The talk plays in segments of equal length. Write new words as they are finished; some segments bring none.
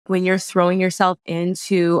when you're throwing yourself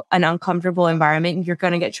into an uncomfortable environment, you're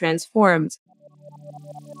going to get transformed.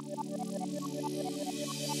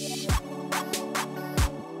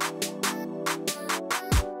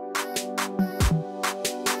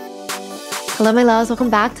 Hello, my loves.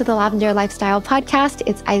 Welcome back to the Lavendaire Lifestyle Podcast.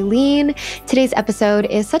 It's Eileen. Today's episode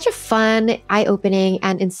is such a fun, eye-opening,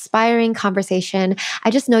 and inspiring conversation.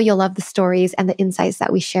 I just know you'll love the stories and the insights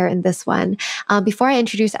that we share in this one. Before I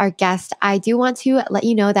introduce our guest, I do want to let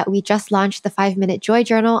you know that we just launched the 5-Minute Joy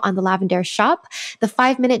Journal on the Lavendaire shop. The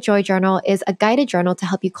 5-Minute Joy Journal is a guided journal to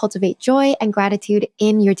help you cultivate joy and gratitude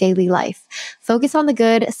in your daily life. Focus on the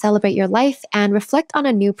good, celebrate your life, and reflect on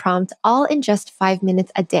a new prompt, all in just 5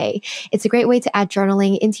 minutes a day. It's a great way to add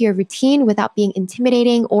journaling into your routine without being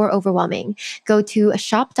intimidating or overwhelming. Go to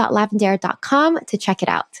shop.lavendaire.com to check it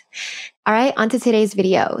out. All right, on to today's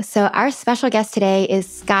video. So our special guest today is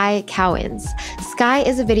Sky Cowans. Sky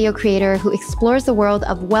is a video creator who explores the world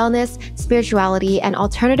of wellness, spirituality, and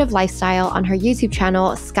alternative lifestyle on her YouTube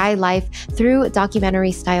channel, Sky Life, through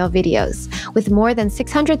documentary-style videos. With more than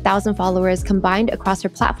 600,000 followers combined across her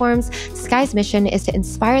platforms, Sky's mission is to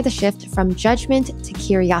inspire the shift from judgment to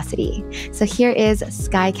curiosity. So here is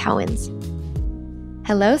Sky Cowans.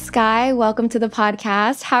 Hello, Sky. Welcome to the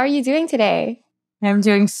podcast. How are you doing today? I'm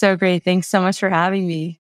doing so great. Thanks so much for having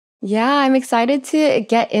me. Yeah, I'm excited to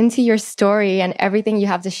get into your story and everything you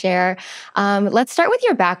have to share. Let's start with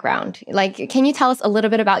your background. Can you tell us a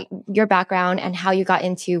little bit about your background and how you got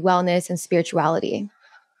into wellness and spirituality?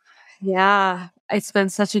 Yeah, it's been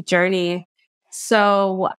such a journey.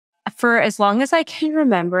 So for as long as I can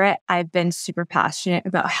remember it, I've been super passionate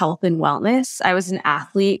about health and wellness. I was an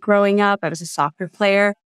athlete growing up. I was a soccer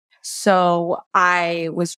player. So I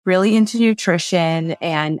was really into nutrition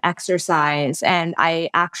and exercise. And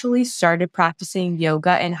I actually started practicing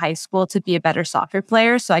yoga in high school to be a better soccer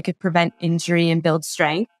player so I could prevent injury and build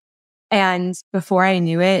strength. And before I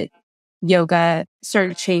knew it, yoga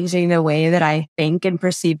started changing the way that I think and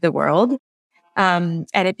perceive the world. And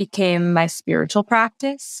it became my spiritual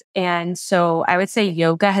practice. And so I would say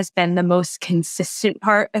yoga has been the most consistent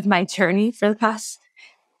part of my journey for the past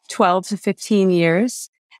 12 to 15 years.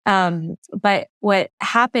 But what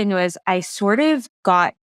happened was I sort of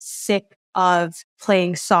got sick of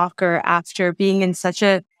playing soccer after being in such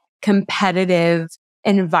a competitive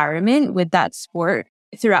environment with that sport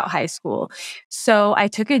throughout high school. So I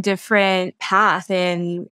took a different path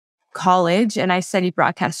in college and I studied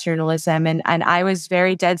broadcast journalism and I was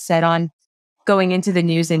very dead set on going into the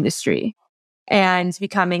news industry and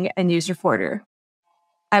becoming a news reporter.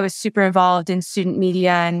 I was super involved in student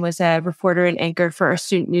media and was a reporter and anchor for a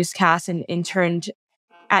student newscast and interned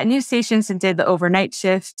at news stations and did the overnight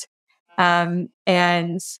shift. And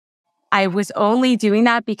I was only doing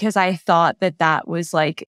that because I thought that that was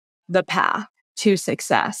like the path to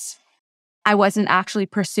success. I wasn't actually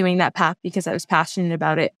pursuing that path because I was passionate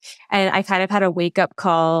about it. And I kind of had a wake-up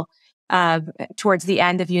call towards the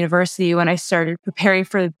end of university when I started preparing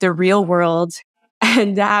for the real world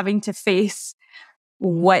and having to face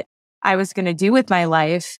what I was going to do with my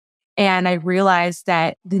life. And I realized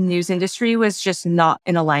that the news industry was just not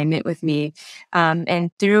in alignment with me. And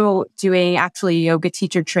through doing actually yoga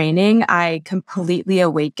teacher training, I completely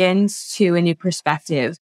awakened to a new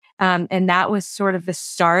perspective. And that was sort of the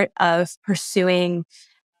start of pursuing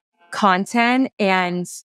content and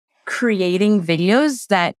creating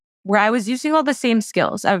videos where I was using all the same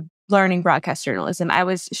skills of learning broadcast journalism. I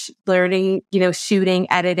was learning, shooting,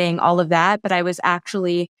 editing, all of that, but I was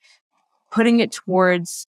actually putting it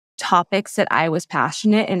towards topics that I was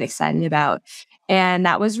passionate and excited about. And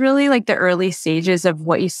that was really like the early stages of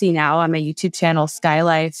what you see now on my YouTube channel, Sky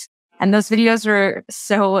Life. And those videos were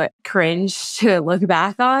so cringe to look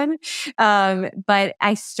back on. But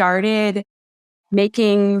I started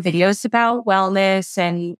making videos about wellness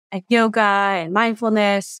and yoga and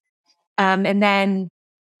mindfulness. And then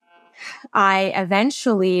I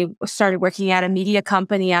eventually started working at a media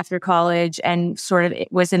company after college and sort of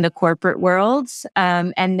was in the corporate world.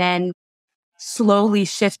 And then slowly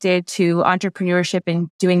shifted to entrepreneurship and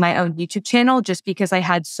doing my own YouTube channel just because I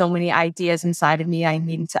had so many ideas inside of me I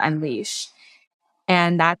needed to unleash.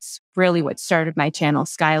 And that's really what started my channel,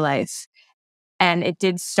 Sky Life. And it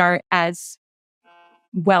did start as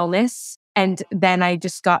wellness. And then I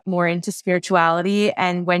just got more into spirituality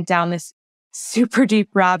and went down this super deep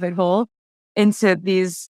rabbit hole into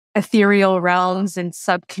these ethereal realms and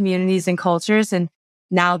sub-communities and cultures. And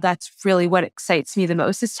now that's really what excites me the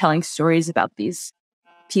most, is telling stories about these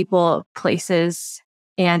people, places,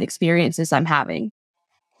 and experiences I'm having.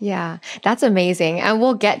 Yeah, that's amazing. And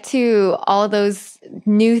we'll get to all those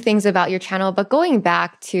new things about your channel. But going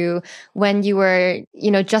back to when you were,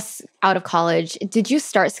 just out of college, did you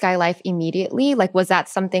start Sky Life immediately? Like, was that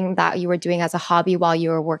something that you were doing as a hobby while you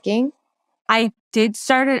were working? I did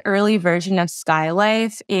start an early version of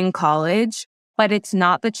Skylife in college, but it's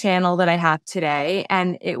not the channel that I have today.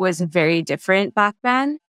 And it was very different back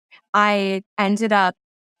then. I ended up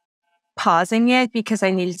pausing it because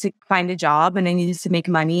I needed to find a job and I needed to make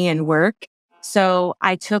money and work. So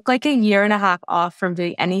I took like a year and a half off from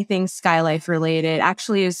doing anything Skylife related.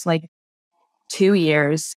 Actually, it was like 2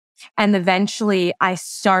 years. And eventually I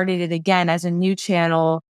started it again as a new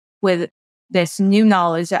channel with this new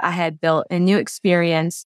knowledge that I had built, a new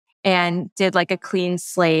experience, and did like a clean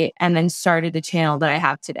slate and then started the channel that I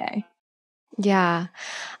have today. Yeah.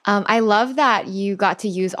 I love that you got to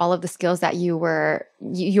use all of the skills that you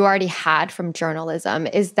already had from journalism.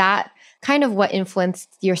 Is that kind of what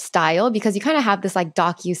influenced your style? Because you kind of have this like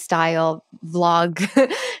docu style vlog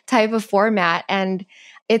type of format, and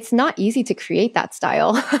it's not easy to create that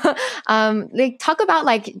style. Like talk about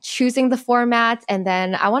like choosing the format, and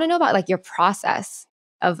then I want to know about like your process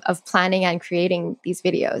of planning and creating these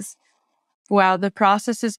videos. Wow, the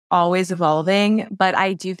process is always evolving, but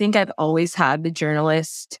I do think I've always had the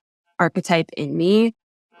journalist archetype in me.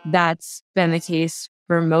 That's been the case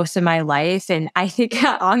for most of my life. And I think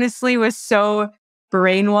I honestly was so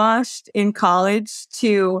brainwashed in college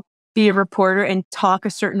to be a reporter and talk a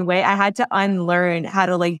certain way. I had to unlearn how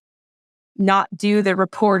to like not do the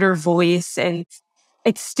reporter voice. And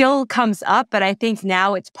it still comes up, but I think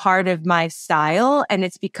now it's part of my style and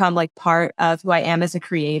it's become like part of who I am as a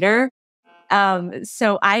creator.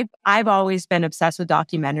 So I've always been obsessed with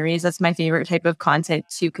documentaries. That's my favorite type of content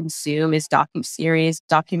to consume is docuseries,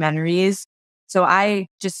 documentaries. So I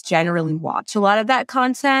just generally watch a lot of that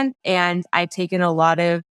content, and I've taken a lot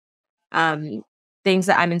of um, things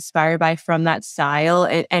that I'm inspired by from that style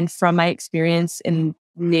and from my experience in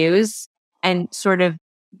news, and sort of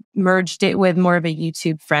merged it with more of a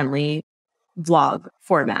YouTube friendly vlog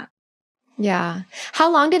format. Yeah.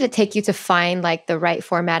 How long did it take you to find like the right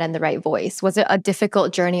format and the right voice? Was it a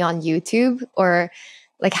difficult journey on YouTube, or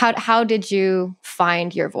like how did you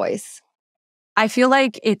find your voice? I feel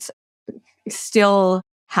like it's still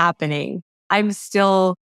happening. I'm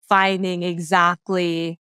still finding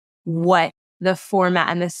exactly what the format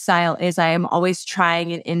and the style is. I am always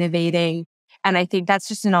trying and innovating. And I think that's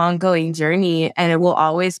just an ongoing journey and it will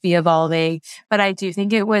always be evolving. But I do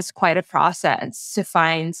think it was quite a process to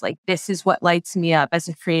find like, this is what lights me up as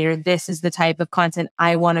a creator. This is the type of content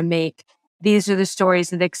I want to make. These are the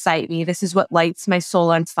stories that excite me. This is what lights my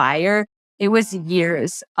soul on fire. It was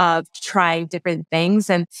years of trying different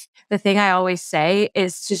things. And the thing I always say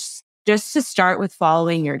is just to start with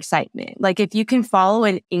following your excitement. Like if you can follow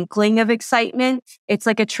an inkling of excitement, it's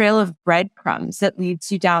like a trail of breadcrumbs that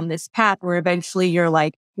leads you down this path where eventually you're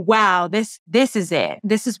like, wow, this is it.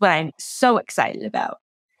 This is what I'm so excited about.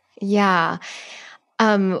 Yeah.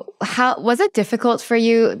 How was it difficult for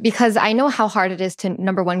you? Because I know how hard it is to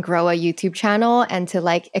number one, grow a YouTube channel and to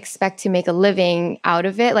like expect to make a living out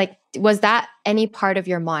of it. Like, was that any part of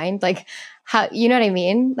your mind? Like how, you know what I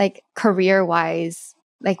mean? Like career wise,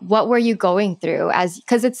 like what were you going through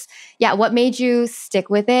because yeah, what made you stick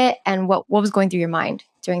with it and what was going through your mind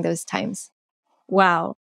during those times?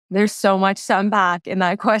 Wow. There's so much to unpack in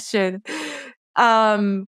that question.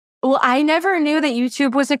 Um, well, I never knew that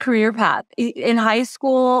YouTube was a career path. In high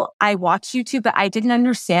school, I watched YouTube, but I didn't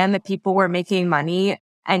understand that people were making money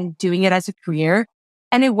and doing it as a career.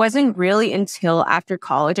 And it wasn't really until after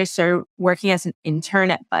college, I started working as an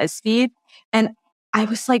intern at BuzzFeed. And I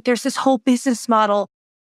was like, there's this whole business model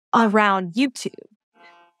around YouTube.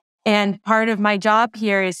 And part of my job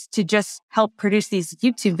here is to just help produce these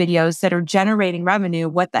YouTube videos that are generating revenue.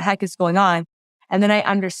 What the heck is going on? And then I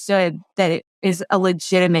understood that it is a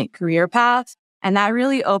legitimate career path. And that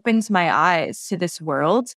really opens my eyes to this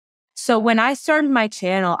world. So when I started my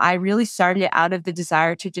channel, I really started it out of the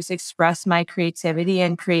desire to just express my creativity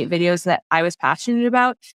and create videos that I was passionate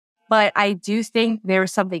about. But I do think there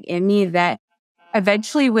was something in me that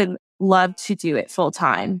eventually would love to do it full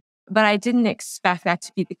time, but I didn't expect that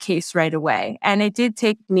to be the case right away. And it did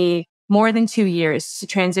take me more than 2 years to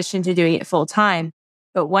transition to doing it full time.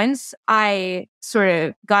 But once I sort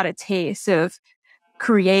of got a taste of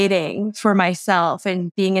creating for myself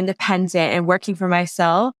and being independent and working for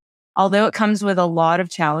myself, although it comes with a lot of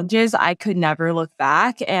challenges, I could never look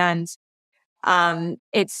back. And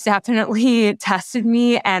it's definitely tested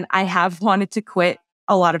me and I have wanted to quit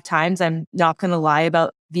a lot of times. I'm not going to lie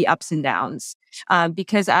about the ups and downs.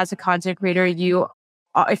 Because as a content creator, you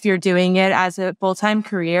if you're doing it as a full-time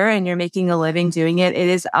career and you're making a living doing it, it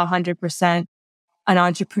is 100% an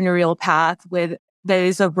entrepreneurial path that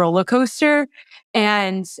is a roller coaster.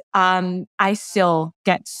 And I still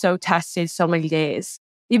get so tested so many days.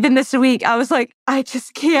 Even this week, I was like, I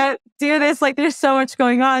just can't do this. Like, there's so much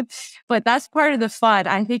going on. But that's part of the fun.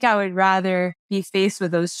 I think I would rather be faced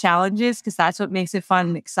with those challenges because that's what makes it fun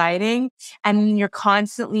and exciting. And you're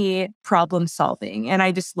constantly problem solving. And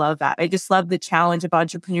I just love that. I just love the challenge of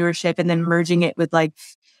entrepreneurship and then merging it with like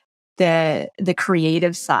the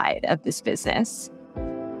creative side of this business.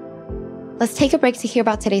 Let's take a break to hear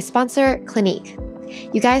about today's sponsor, Clinique.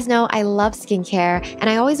 You guys know I love skincare, and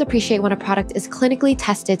I always appreciate when a product is clinically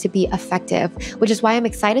tested to be effective, which is why I'm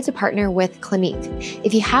excited to partner with Clinique.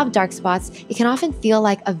 If you have dark spots, it can often feel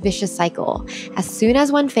like a vicious cycle. As soon as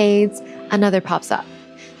one fades, another pops up.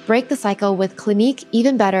 Break the cycle with Clinique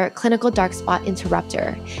Even Better Clinical Dark Spot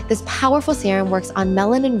Interrupter. This powerful serum works on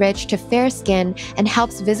melanin-rich to fair skin and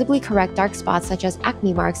helps visibly correct dark spots such as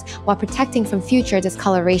acne marks while protecting from future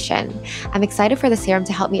discoloration. I'm excited for the serum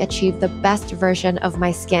to help me achieve the best version of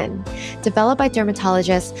my skin. Developed by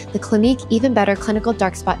dermatologists, the Clinique Even Better Clinical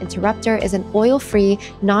Dark Spot Interrupter is an oil-free,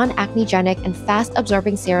 non-acnegenic, and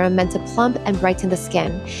fast-absorbing serum meant to plump and brighten the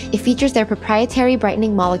skin. It features their proprietary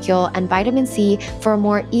brightening molecule and vitamin C for a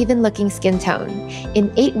more even-looking skin tone. In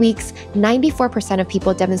 8 weeks, 94% of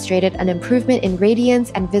people demonstrated an improvement in radiance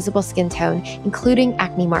and visible skin tone, including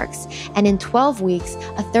acne marks, and in 12 weeks,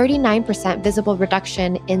 a 39% visible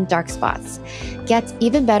reduction in dark spots. Get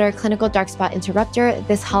Even Better Clinical Dark Spot Interrupter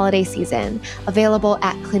this holiday season, available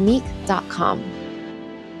at clinique.com.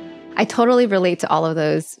 I totally relate to all of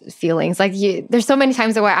those feelings. Like there's so many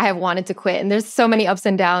times where I have wanted to quit, and there's so many ups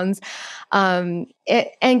and downs. And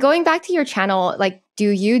going back to your channel, like, do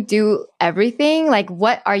you do everything? Like,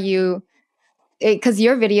 what are you? Because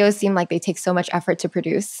your videos seem like they take so much effort to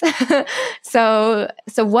produce. So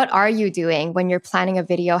what are you doing when you're planning a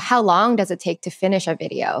video? How long does it take to finish a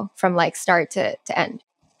video from like start to end?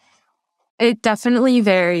 It definitely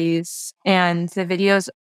varies, and the videos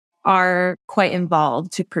are quite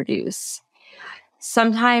involved to produce.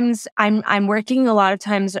 Sometimes I'm working a lot of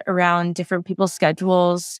times around different people's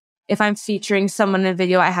schedules. If I'm featuring someone in a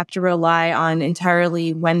video, I have to rely on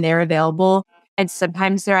entirely when they're available. And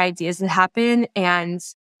sometimes there are ideas that happen and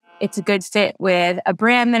it's a good fit with a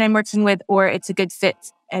brand that I'm working with, or it's a good fit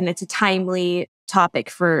and it's a timely topic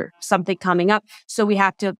for something coming up. So we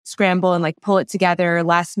have to scramble and like pull it together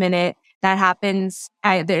last minute. That happens.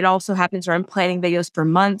 It also happens where I'm planning videos for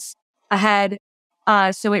months ahead.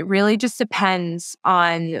 So it really just depends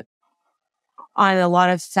on a lot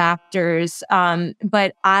of factors.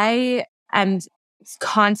 But I am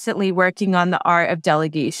constantly working on the art of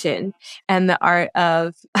delegation and the art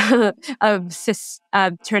of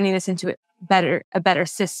turning this into a better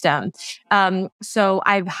system. So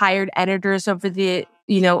I've hired editors over the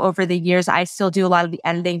years. I still do a lot of the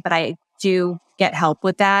editing, but I do get help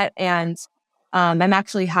with that. And I'm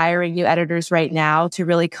actually hiring new editors right now to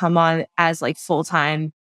really come on as like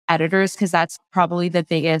full-time editors, because that's probably the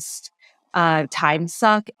biggest time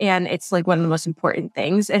suck. And it's like one of the most important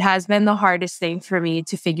things. It has been the hardest thing for me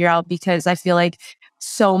to figure out because I feel like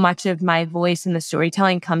so much of my voice and the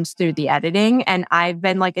storytelling comes through the editing. And I've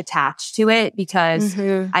been like attached to it because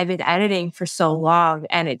I've been editing for so long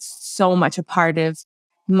and it's so much a part of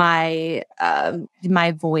my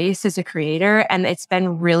my voice as a creator. And it's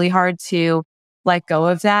been really hard to let go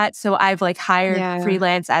of that. So I've like hired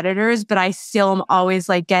freelance editors, but I still am always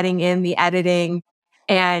like getting in the editing.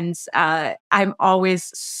 And I'm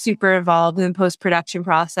always super involved in the post-production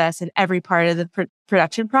process and every part of the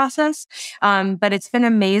production process. But it's been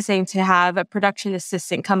amazing to have a production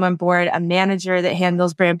assistant come on board, a manager that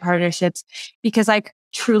handles brand partnerships, because I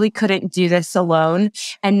truly couldn't do this alone.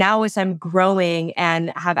 And now as I'm growing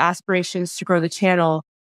and have aspirations to grow the channel,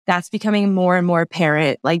 that's becoming more and more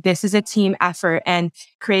apparent. Like this is a team effort, and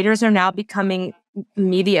creators are now becoming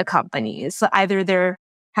media companies. So either they're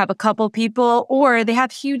have a couple people or they have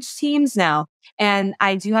huge teams now. And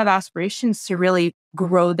I do have aspirations to really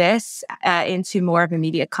grow this into more of a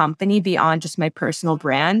media company beyond just my personal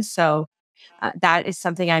brand. So that is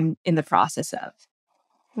something I'm in the process of.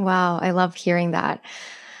 Wow. I love hearing that.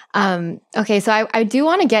 Okay. So I do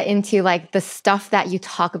want to get into like the stuff that you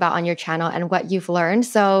talk about on your channel and what you've learned.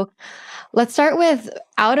 So let's start with,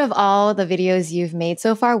 out of all the videos you've made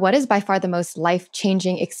so far, what is by far the most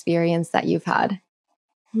life-changing experience that you've had?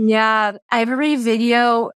 Yeah, every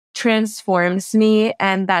video transforms me,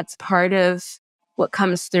 and that's part of what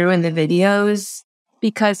comes through in the videos.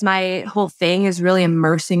 because my whole thing is really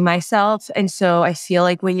immersing myself. And so I feel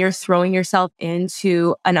like when you're throwing yourself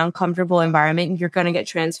into an uncomfortable environment, you're going to get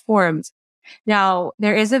transformed. Now,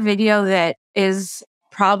 there is a video that is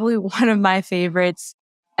probably one of my favorites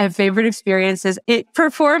and favorite experiences. It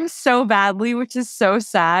performs so badly, which is so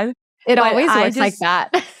sad. It But always works like that.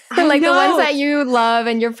 I Like the ones know. that you love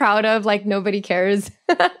and you're proud of, like nobody cares.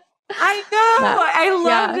 I know. Yeah. I love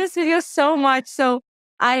Yeah. this video so much. So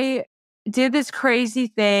I did this crazy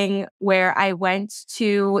thing where I went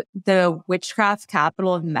to the witchcraft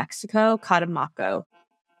capital of Mexico, Catemaco,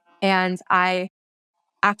 and I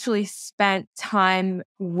actually spent time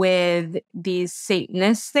with these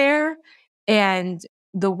Satanists there and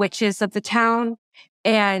the witches of the town.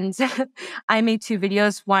 And I made two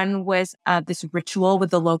videos. One was this ritual with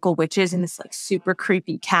the local witches in this like super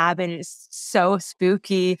creepy cabin. It's so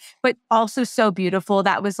spooky, but also so beautiful.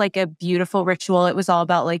 That was like a beautiful ritual. It was all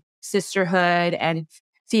about like sisterhood and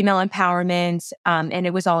female empowerment. And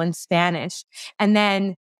it was all in Spanish. And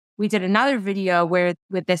then we did another video where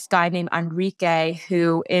with this guy named Enrique,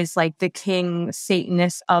 who is like the king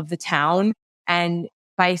Satanist of the town. And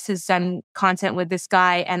Vice has done content with this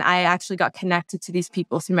guy. And I actually got connected to these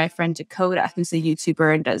people through my friend Dakota, who's a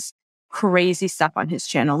YouTuber and does crazy stuff on his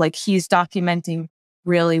channel. Like he's documenting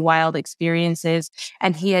really wild experiences.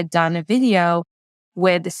 And he had done a video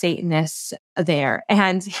with the Satanists there.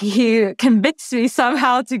 And he convinced me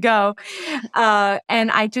somehow to go.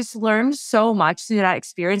 And I just learned so much through that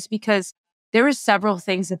experience because there were several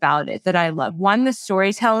things about it that I love. One, the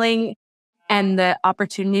storytelling and the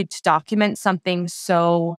opportunity to document something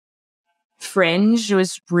so fringe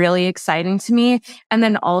was really exciting to me. And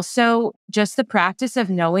then also just the practice of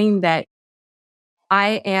knowing that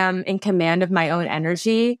I am in command of my own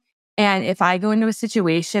energy. And if I go into a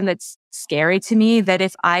situation that's scary to me, that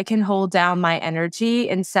if I can hold down my energy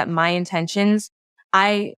and set my intentions,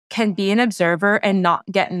 I can be an observer and not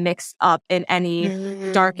get mixed up in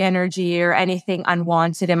any dark energy or anything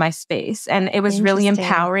unwanted in my space. And it was really Interesting.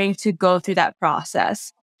 empowering to go through that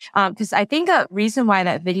process. Because I think a reason why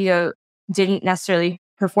that video didn't necessarily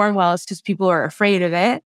perform well is because people are afraid of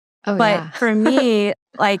it. Oh, But yeah. for me,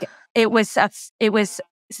 like it was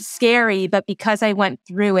scary, but because I went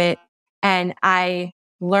through it and I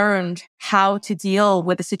learned how to deal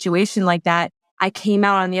with a situation like that, I came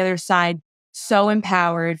out on the other side so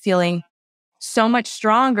empowered, feeling so much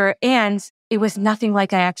stronger. And it was nothing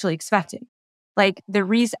like I actually expected. Like the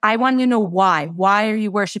reason I wanted to know why. Why are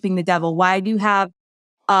you worshiping the devil? Why do you have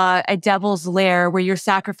a devil's lair where you're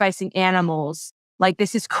sacrificing animals? Like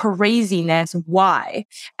this is craziness. Why?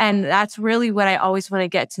 And that's really what I always want to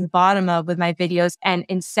get to the bottom of with my videos. And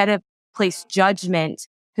instead of place judgment,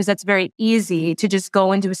 because that's very easy to just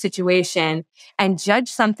go into a situation and judge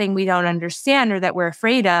something we don't understand or that we're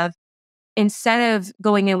afraid of. Instead of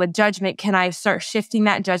going in with judgment, can I start shifting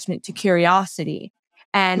that judgment to curiosity?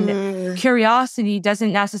 And curiosity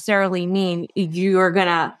doesn't necessarily mean you're going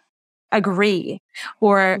to agree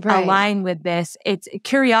or Right. align with this. It's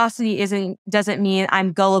curiosity doesn't mean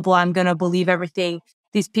I'm gullible. I'm going to believe everything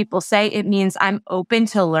these people say. It means I'm open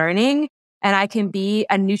to learning and I can be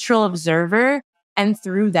a neutral observer. And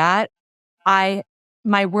through that, my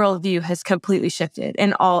worldview has completely shifted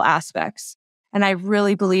in all aspects. And I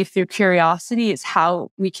really believe through curiosity is how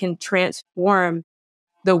we can transform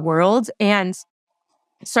the world and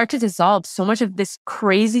start to dissolve so much of this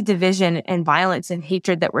crazy division and violence and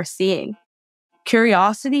hatred that we're seeing.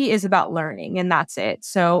 Curiosity is about learning, and that's it.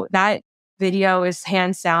 So that video is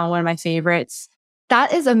hands down one of my favorites.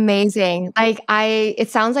 That is amazing. It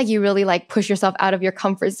sounds like you really like push yourself out of your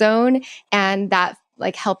comfort zone and that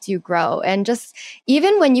like helped you grow. And just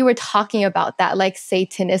even when you were talking about that, like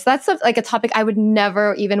Satanist, that's like a topic I would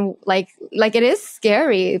never even like it is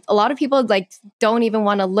scary. A lot of people like don't even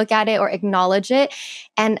want to look at it or acknowledge it.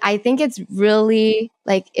 And I think it's really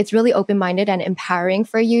open-minded and empowering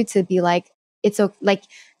for you to be like, like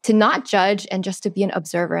to not judge and just to be an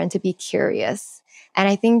observer and to be curious. And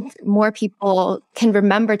I think more people can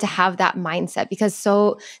remember to have that mindset because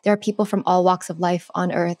there are people from all walks of life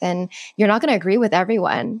on earth and you're not going to agree with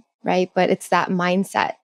everyone, right? But it's that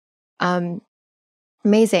mindset.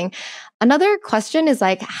 Amazing. Another question is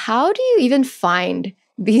like, how do you even find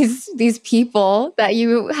these people that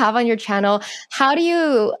you have on your channel? How do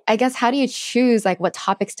you choose like what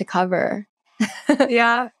topics to cover?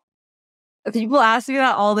 Yeah. People ask me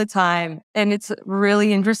that all the time. And it's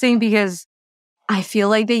really interesting because I feel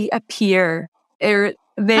like they appear or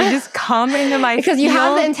they just come into my Because you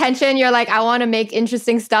have the field. intention, you're like, I want to make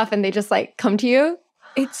interesting stuff and they just like come to you.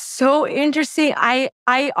 It's so interesting. I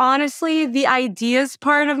honestly, the ideas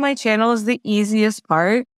part of my channel is the easiest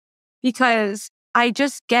part because I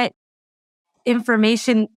just get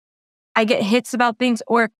information. I get hits about things,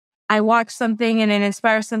 or I watch something and it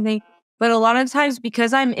inspires something. But a lot of times,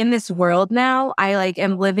 because I'm in this world now, I like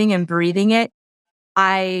am living and breathing it.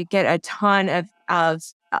 I get a ton of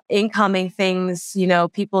incoming things,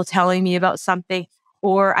 people telling me about something,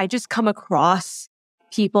 or I just come across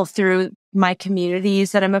people through my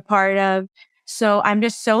communities that I'm a part of. So I'm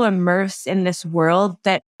just so immersed in this world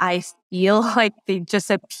that I feel like they just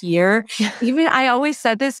appear. Even I always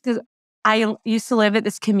said this because I used to live at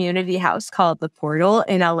this community house called The Portal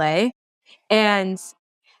in LA, and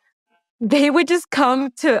they would just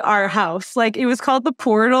come to our house. Like, it was called The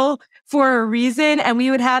Portal for a reason. And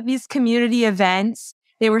we would have these community events.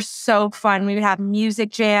 They were so fun. We would have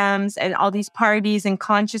music jams and all these parties and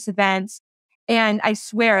conscious events. And I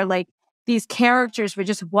swear, like, these characters would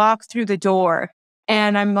just walk through the door.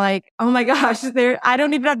 And I'm like, oh my gosh, I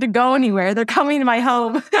don't even have to go anywhere. They're coming to my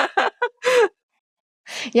home.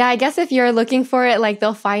 Yeah, I guess if you're looking for it, like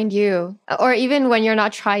they'll find you. Or even when you're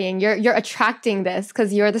not trying, you're attracting this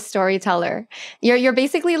because you're the storyteller. You're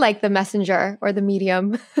basically like the messenger or the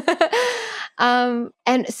medium.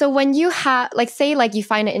 And so when you have like say like you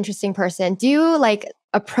find an interesting person, do you like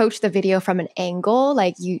approach the video from an angle?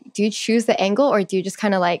 Like do you choose the angle or do you just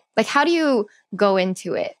kind of like how do you go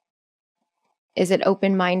into it? Is it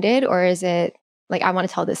open-minded or is it like I want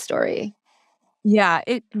to tell this story? Yeah,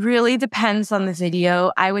 it really depends on the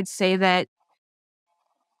video. I would say that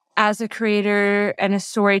as a creator and a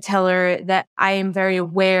storyteller, that I am very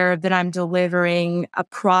aware that I'm delivering a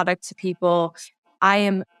product to people. I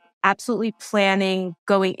am absolutely planning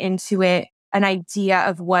going into it an idea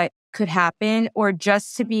of what could happen, or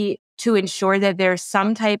just to ensure that there's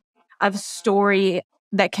some type of story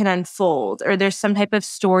that can unfold, or there's some type of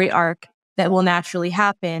story arc that will naturally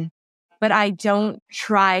happen. But I don't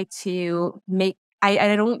try to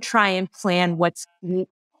I don't try and plan what's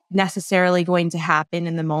necessarily going to happen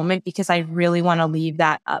in the moment, because I really want to leave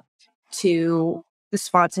that up to the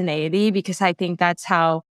spontaneity, because I think that's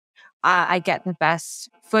how I get the best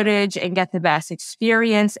footage and get the best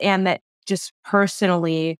experience. And that just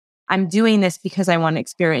personally, I'm doing this because I want to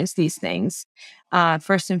experience these things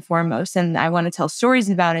first and foremost. And I want to tell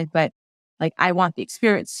stories about it, but like I want the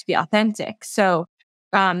experience to be authentic. So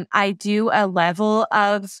I do a level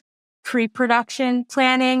of pre-production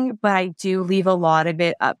planning, but I do leave a lot of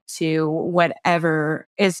it up to whatever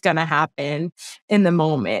is going to happen in the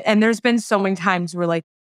moment. And there's been so many times where like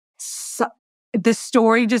the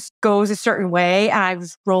story just goes a certain way and I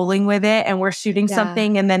was rolling with it and we're shooting Yeah.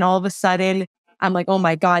 something. And then all of a sudden I'm like, oh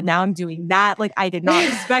my God, now I'm doing that. Like, I did not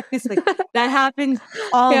expect this. Like, that happens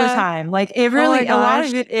all the Yeah. time. Like, it Oh my really, a lot gosh.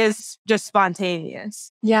 of it is just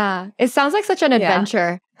spontaneous. Yeah. It sounds like such an Yeah.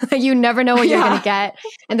 adventure. You never know what you're going Yeah. to get.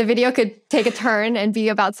 And the video could take a turn and be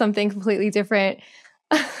about something completely different.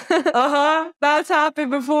 That's happened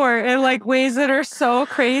before in like ways that are so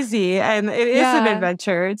crazy. And it is an Yeah.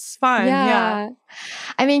 adventure. It's fun. Yeah. Yeah.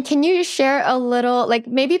 I mean, can you share a little, like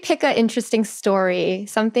maybe pick an interesting story,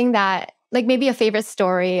 something that, like maybe a favorite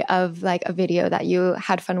story of like a video that you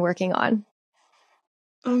had fun working on?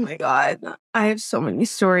 Oh my God. I have so many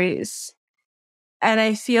stories. And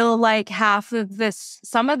I feel like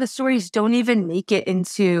some of the stories don't even make it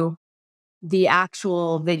into the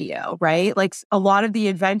actual video, right? Like a lot of the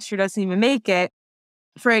adventure doesn't even make it.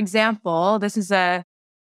 For example, this is a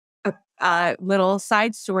little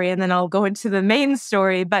side story, and then I'll go into the main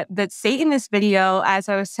story. But the Satanist video, as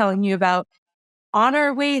I was telling you about, on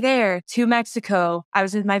our way there to Mexico, I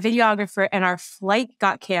was with my videographer and our flight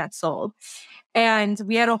got canceled. And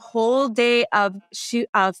we had a whole day of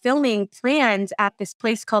filming planned at this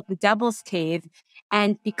place called the Devil's Cave.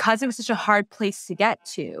 And because it was such a hard place to get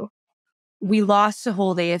to, we lost a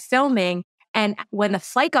whole day of filming. And when the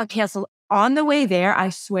flight got canceled on the way there, I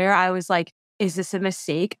swear I was like, is this a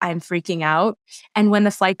mistake? I'm freaking out. And when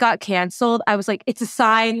the flight got canceled, I was like, it's a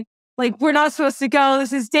sign. Like, we're not supposed to go.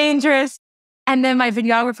 This is dangerous. And then my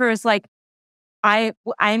videographer was like,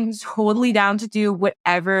 I'm totally down to do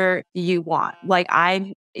whatever you want. Like,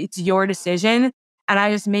 it's your decision. And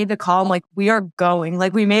I just made the call. I'm like, we are going.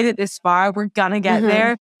 Like, we made it this far. We're gonna get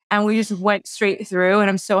there. And we just went straight through. And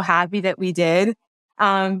I'm so happy that we did.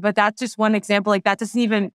 But that's just one example. Like, that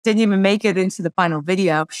didn't even make it into the final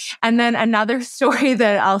video. And then another story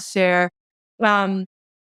that I'll share.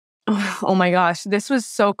 Oh my gosh, this was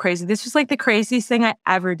so crazy. This was like the craziest thing I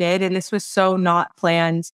ever did. And this was so not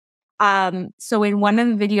planned. So in one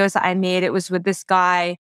of the videos I made, it was with this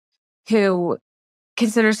guy who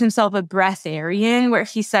considers himself a breatharian, where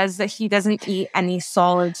he says that he doesn't eat any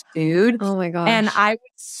solid food. Oh my gosh. And I was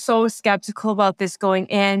so skeptical about this going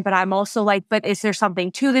in, but I'm also like, but is there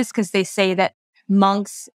something to this? Because they say that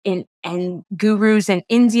monks and gurus in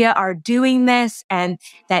India are doing this, and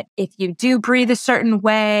that if you do breathe a certain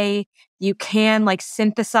way, you can like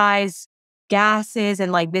synthesize gases,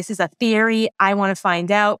 and like this is a theory. I want to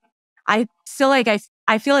find out. I still like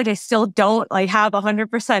I feel like I still don't like have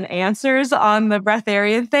 100% answers on the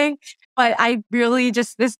breatharian thing, but I really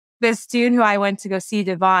just this dude who I went to go see,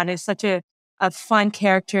 Devon, is such a fun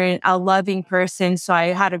character and a loving person. So I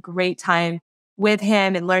had a great time with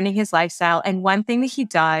him and learning his lifestyle. And one thing that he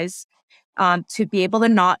does to be able to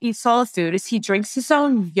not eat solid food is he drinks his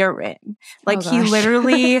own urine. Oh Like he gosh.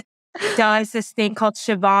 literally does this thing called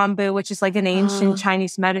shavambu, which is like an ancient Oh.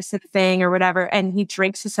 Chinese medicine thing or whatever. And he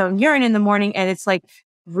drinks his own urine in the morning, and it's like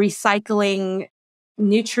recycling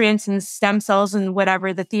nutrients and stem cells and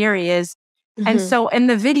whatever the theory is. And Mhm. so in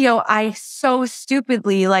the video, I so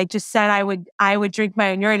stupidly like just said I would drink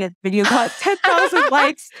my own urine. And the video got 10,000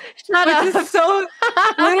 likes, Shut which up. is so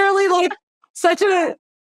literally like such a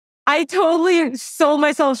I totally sold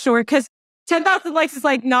myself short because 10,000 likes is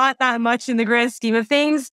like not that much in the grand scheme of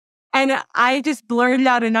things. And I just blurted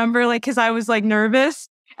out a number like because I was like nervous.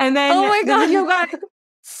 And Oh then my the video God. got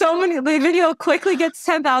the video quickly gets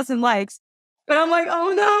 10,000 likes. But I'm like,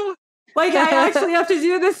 oh no, like I actually have to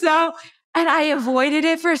do this now. And I avoided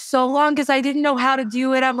it for so long because I didn't know how to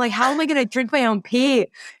do it. I'm like, how am I going to drink my own pee?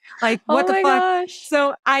 Like, what Oh the my fuck? gosh.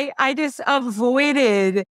 So I just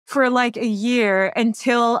avoided for like a year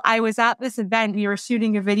until I was at this event. We were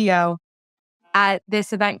shooting a video at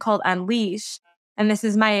this event called Unleash. And this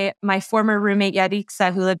is my former roommate,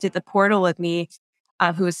 Yarixa, who lived at the portal with me,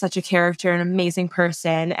 who is such a character, an amazing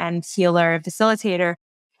person and healer and facilitator.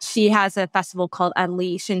 She has a festival called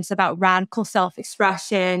Unleash, and it's about radical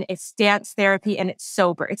self-expression. It's dance therapy, and it's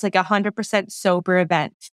sober. It's like 100% sober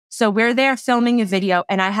event. So we're there filming a video,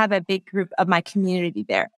 and I have a big group of my community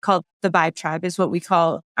there called the Vibe Tribe is what we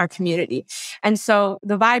call our community. And so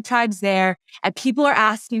the Vibe Tribe's there, and people are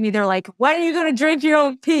asking me, they're like, when are you going to drink your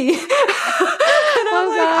own pee? And I'm Oh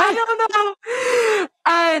like, God. I don't know.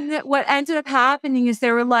 And what ended up happening is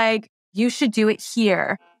they were like, you should do it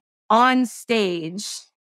here on stage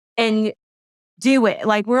and do it.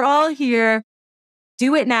 Like, we're all here,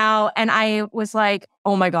 do it now. And I was like,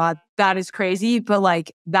 oh my God, that is crazy. But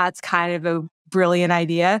like, that's kind of a brilliant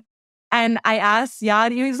idea. And I asked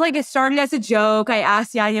Yadi, it was like, it started as a joke. I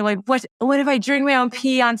asked Yadi, like, what if I drink my own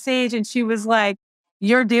pee on stage? And she was like,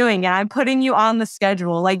 you're doing it. I'm putting you on the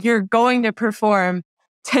schedule. Like, you're going to perform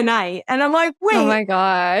tonight. And I'm like, Oh wait, my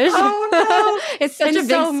gosh. oh no. It's such And a big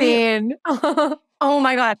so scene. oh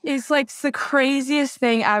my God. It's like the craziest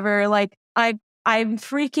thing ever. Like I'm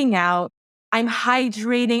freaking out. I'm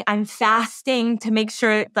hydrating. I'm fasting to make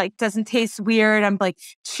sure it like doesn't taste weird. I'm like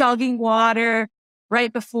chugging water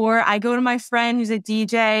right before I go to my friend who's a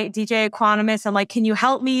DJ Equanimous. I'm like, can you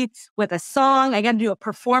help me with a song? I got to do a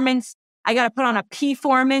performance. I got to put on a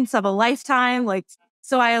performance of a lifetime. Like,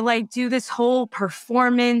 so I like do this whole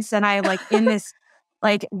performance and I like in this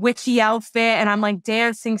like witchy outfit and I'm like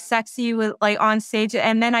dancing sexy with like on stage.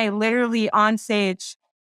 And then I literally on stage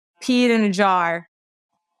peed in a jar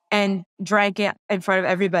and drank it in front of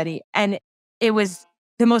everybody. And it was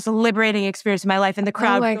the most liberating experience of my life. And the Oh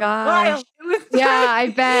crowd my goes wild. gosh. It was Yeah, I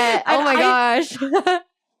crazy. bet. And Oh my gosh.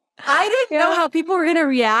 I didn't know Yeah. how people were going to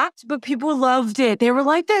react, but people loved it. They were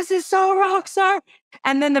like, this is so rock star.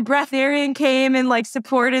 And then the breatharian came and like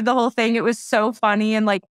supported the whole thing. It was so funny. And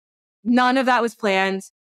like, none of that was planned.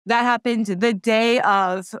 That happened the day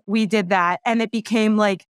of we did that. And it became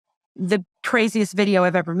like the craziest video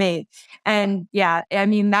I've ever made. And yeah, I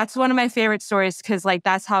mean, that's one of my favorite stories because like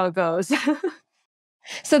that's how it goes.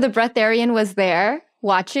 So the breatharian was there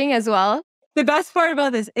watching as well? The best part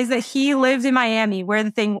about this is that he lives in Miami where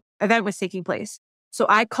the event was taking place. So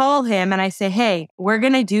I call him and I say, hey, we're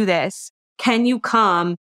going to do this. Can you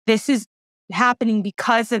come? This is happening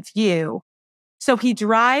because of you. So he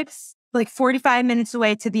drives like 45 minutes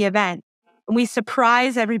away to the event. And we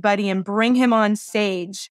surprise everybody and bring him on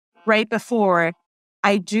stage right before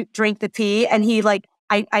I drink the tea. And he like,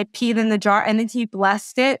 I peed in the jar and then he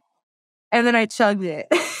blessed it. And then I chugged it.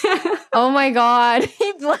 Oh my God.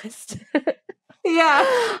 He blessed. Yeah.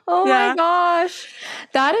 Oh Yeah. my gosh.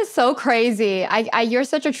 That is so crazy. You're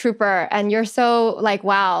such a trooper and you're so like,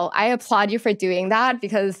 wow, I applaud you for doing that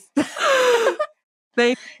because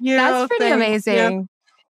Thank you. that's pretty Thank amazing. you.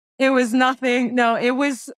 It was nothing. No, it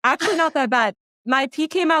was actually not that bad. My pee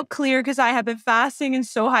came out clear because I had been fasting and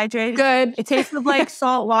so hydrated. Good. It tasted like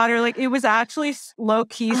salt water. Like it was actually low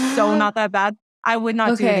key, so not that bad. I would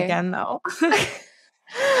not do it Okay. again though.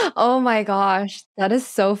 Oh my gosh. That is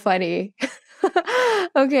so funny.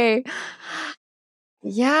 Okay.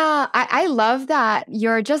 Yeah, I love that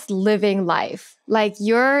you're just living life. Like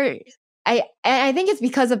I think it's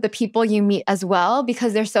because of the people you meet as well,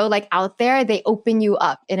 because they're so like out there, they open you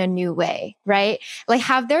up in a new way, right? Like,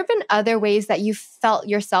 have there been other ways that you felt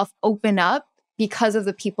yourself open up because of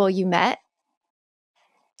the people you met?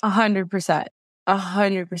 100%.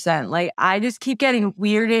 100%. Like I just keep getting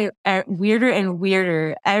weirder and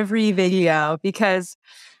weirder every video because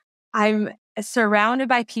I'm surrounded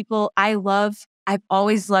by people I've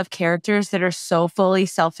always loved characters that are so fully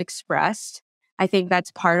self-expressed. I think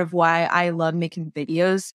that's part of why I love making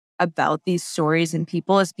videos about these stories and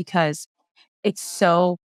people is because it's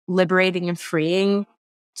so liberating and freeing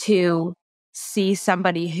to see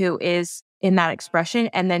somebody who is in that expression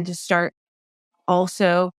and then to start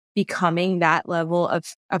also becoming that level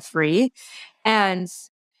of free. And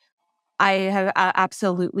I have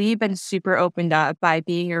absolutely been super opened up by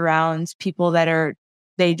being around people that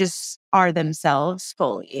they just are themselves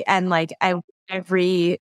fully. And like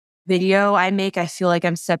every video I make, I feel like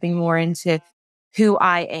I'm stepping more into who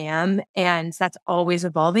I am. And that's always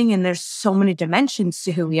evolving. And there's so many dimensions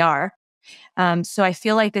to who we are. So I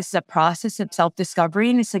feel like this is a process of self-discovery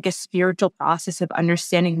and it's like a spiritual process of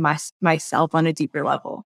understanding myself on a deeper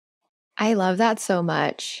level. I love that so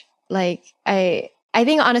much. Like I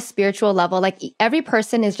think on a spiritual level, like every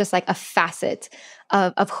person is just like a facet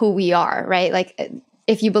of who we are, right? Like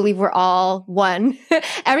if you believe we're all one,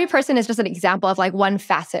 every person is just an example of like one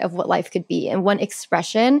facet of what life could be and one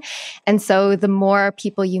expression. And so the more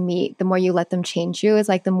people you meet, the more you let them change you, is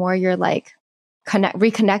like the more you're like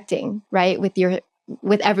reconnecting, right?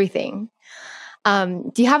 With everything.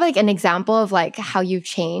 Do you have like an example of like how you've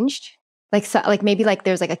changed? Like so, like maybe like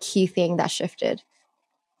there's like a key thing that shifted.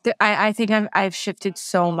 I think I've shifted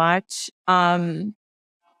so much. I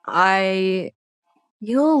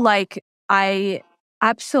feel like I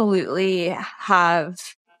absolutely have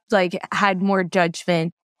like had more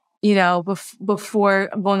judgment, before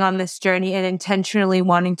going on this journey and intentionally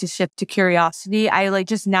wanting to shift to curiosity. I like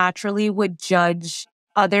just naturally would judge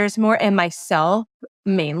others more and myself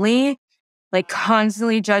mainly, like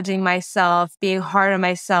constantly judging myself, being hard on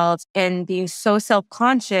myself, and being so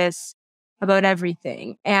self-conscious about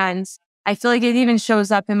everything. And I feel like it even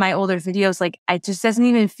shows up in my older videos. Like it just doesn't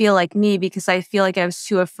even feel like me because I feel like I was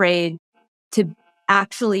too afraid to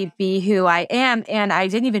actually be who I am. And I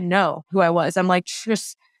didn't even know who I was. I'm like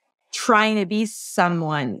just trying to be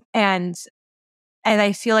someone. And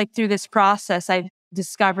I feel like through this process, I've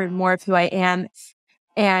discovered more of who I am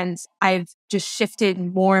and I've just shifted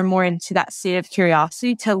more and more into that state of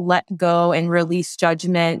curiosity to let go and release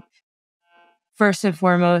judgment first and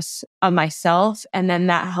foremost of myself. And then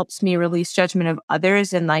that helps me release judgment of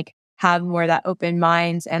others and like have more of that open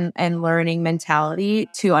mind and learning mentality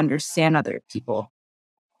to understand other people.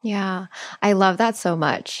 Yeah, I love that so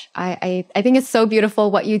much. I think it's so beautiful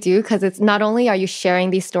what you do because it's not only are you sharing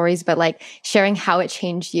these stories, but like sharing how it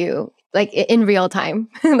changed you, like in real time.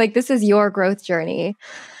 Like this is your growth journey.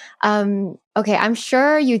 Okay, I'm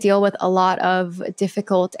sure you deal with a lot of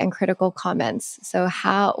difficult and critical comments. So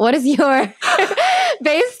what is your,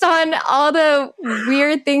 based on all the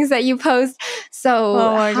weird things that you post, so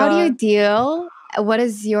Oh my how do you God. deal? What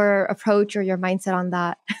is your approach or your mindset on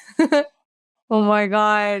that? Oh my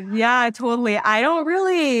God. Yeah, totally. I don't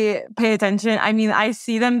really pay attention. I mean, I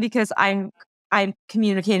see them because I'm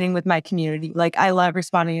communicating with my community. Like I love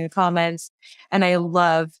responding to comments and I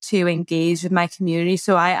love to engage with my community.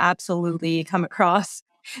 So I absolutely come across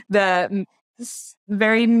the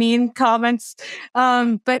very mean comments.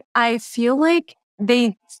 But I feel like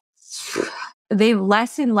they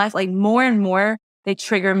less and less, like more and more, they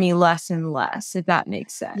trigger me less and less, if that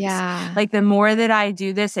makes sense. Yeah. Like the more that I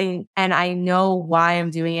do this and I know why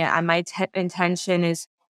I'm doing it and my intention is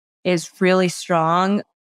really strong,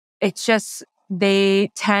 it's just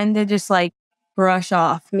they tend to just like brush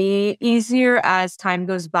off me easier as time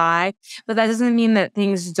goes by. But that doesn't mean that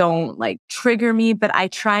things don't like trigger me, but I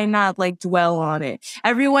try not like dwell on it.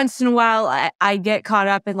 Every once in a while, I get caught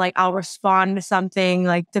up and like I'll respond to something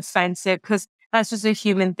like defensive because that's just a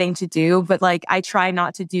human thing to do. But like I try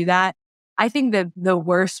not to do that. I think the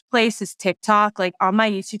worst place is TikTok. Like on my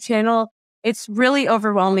YouTube channel, it's really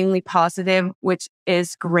overwhelmingly positive, which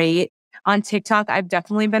is great. On TikTok, I've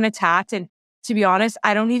definitely been attacked. And to be honest,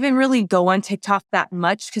 I don't even really go on TikTok that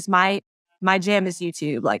much because my jam is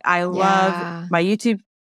YouTube. Like I love Yeah. my YouTube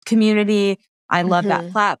community. I love that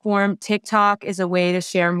Hmm. platform. TikTok is a way to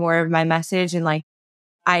share more of my message. And like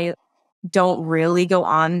I don't really go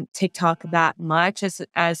on TikTok that much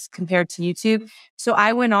as compared to YouTube. So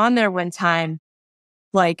I went on there one time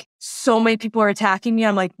like so many people are attacking me.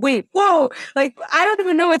 I'm like, wait, whoa, like I don't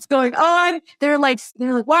even know what's going on. They're like,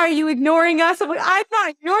 why are you ignoring us? I'm like, I'm not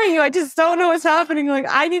ignoring you. I just don't know what's happening. Like,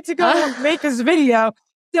 I need to go make this video.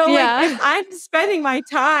 So like, if Yeah. I'm spending my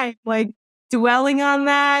time like dwelling on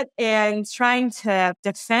that and trying to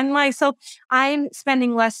defend myself, I'm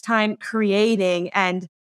spending less time creating and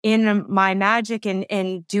in my magic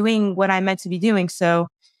and doing what I'm meant to be doing. So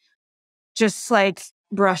just like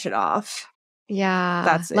brush it off. Yeah.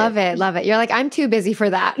 That's it. Love it. Love it. You're like, I'm too busy for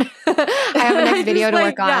that. I have a next I video just to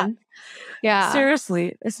like, work yeah, on. Yeah.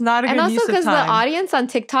 seriously, it's not a And good also use of because the time. audience on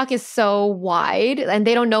TikTok is so wide and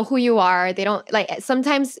they don't know who you are. They don't like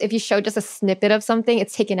sometimes if you show just a snippet of something,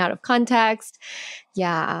 it's taken out of context.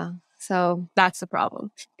 Yeah. So, That's the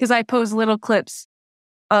problem. Because I post little clips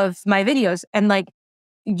of my videos and like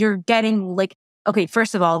you're getting like, okay,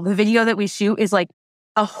 first of all, the video that we shoot is like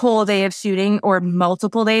a whole day of shooting or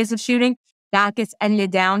multiple days of shooting. That gets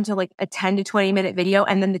edited down to like a 10 to 20-minute video.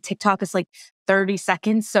 And then the TikTok is like 30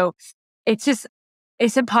 seconds. So it's just,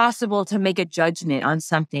 it's impossible to make a judgment on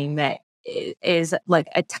something that is like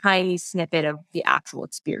a tiny snippet of the actual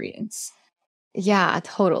experience. yeah,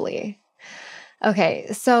 totally. Okay,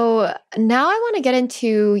 so now I want to get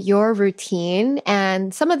into your routine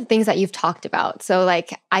and some of the things that you've talked about. So,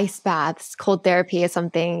 like ice baths, cold therapy is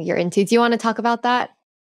something you're into. Do you want to talk about that?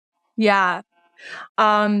 Yeah.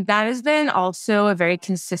 That has been also a very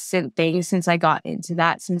consistent thing since I got into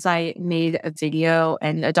that, since I made a video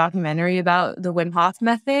and a documentary about the Wim Hof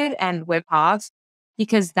method and Wim Hof,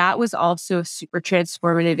 because that was also a super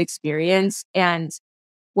transformative experience. And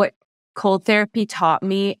what cold therapy taught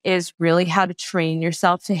me is really how to train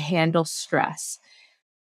yourself to handle stress.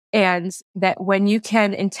 And that when you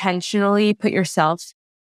can intentionally put yourself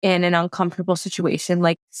in an uncomfortable situation,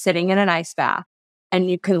 like sitting in an ice bath, and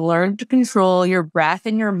you can learn to control your breath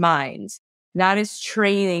and your mind, that is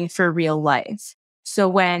training for real life. So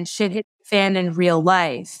when shit hits the fan in real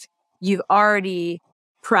life, you've already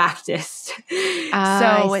practiced.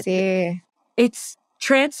 Ah, I So see. it's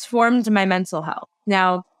transformed my mental health.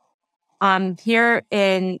 Now, here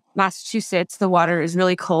in Massachusetts, the water is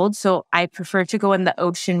really cold. So I prefer to go in the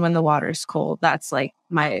ocean when the water is cold. That's like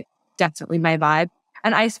definitely my vibe.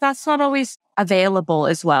 And ice bath's not always available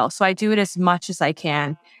as well. So I do it as much as I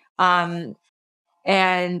can. Um,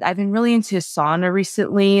 and I've been really into sauna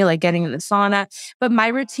recently, like getting in the sauna. But my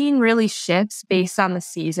routine really shifts based on the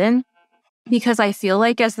season because I feel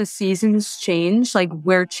like as the seasons change, like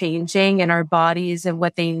we're changing and our bodies and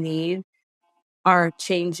what they need are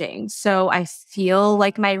changing. So I feel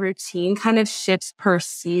like my routine kind of shifts per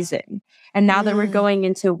season. And now that we're Mm, going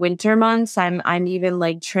into winter months, I'm even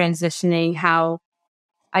like transitioning how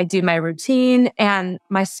I do my routine, and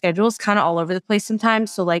my schedule is kind of all over the place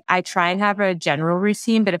sometimes. So like I try and have a general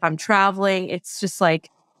routine, but if I'm traveling, it's just like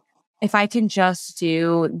if I can just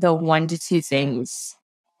do the 1 to 2 things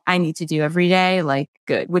I need to do every day, like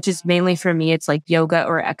good, which is mainly for me, it's like yoga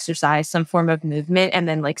or exercise, some form of movement, and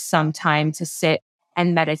then like some time to sit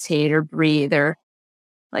and meditate or breathe or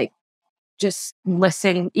like just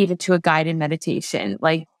listen even to a guided meditation.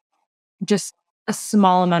 Like just a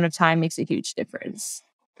small amount of time makes a huge difference.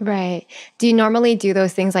 right. Do you normally do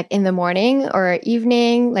those things like in the morning or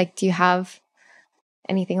evening? Like, do you have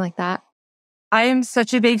anything like that? I am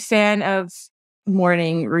such a big fan of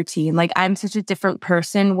morning routine. Like I'm such a different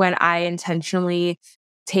person when I intentionally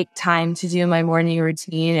take time to do my morning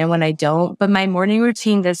routine and when I don't. But my morning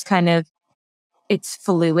routine does kind of it's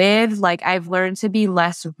fluid. Like I've learned to be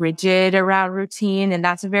less rigid around routine. And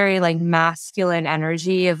that's a very like masculine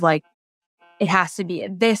energy of like it has to be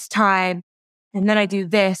at this time. And then I do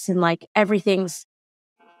this and like everything's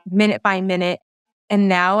minute by minute. And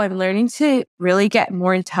now I'm learning to really get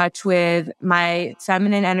more in touch with my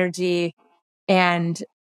feminine energy. And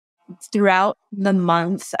throughout the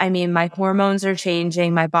month, I mean, my hormones are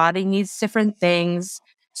changing, my body needs different things.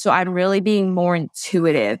 So I'm really being more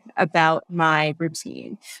intuitive about my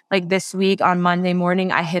routine. Like this week on Monday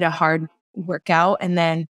morning, I hit a hard workout and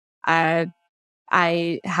then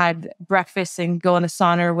I had breakfast and go in the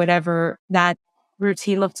sauna or whatever that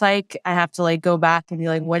routine looked like. I have to like go back and be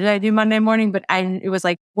like, what did I do Monday morning? But it was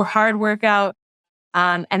like, we're hard workout.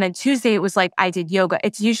 And then Tuesday, it was like, I did yoga.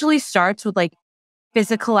 It usually starts with like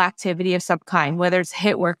physical activity of some kind, whether it's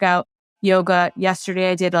HIIT workout, yoga.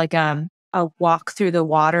 Yesterday, I did like, a walk through the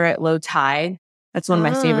water at low tide. That's one of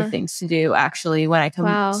my favorite Ah, things to do, actually, when I come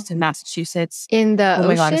wow. to Massachusetts. In the Oh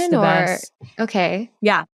my God, it's ocean the or best. okay,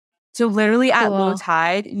 Yeah. So literally at low cool.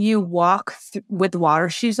 tide, you walk with water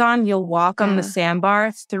shoes on. You'll walk on the Yeah.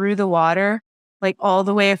 sandbar through the water, like all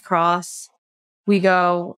the way across. We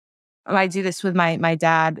go. I do this with my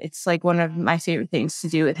dad. It's like one of my favorite things to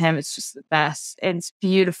do with him. It's just the best. And it's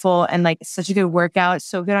beautiful and like it's such a good workout. It's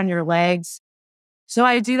so good on your legs. So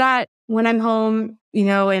I do that when I'm home,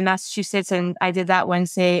 in Massachusetts, and I did that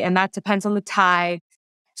Wednesday, and that depends on the tide.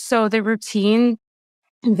 So the routine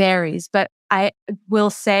varies, but I will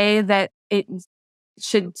say that it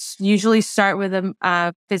should usually start with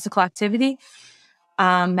a physical activity,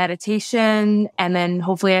 meditation, and then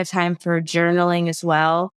hopefully I have time for journaling as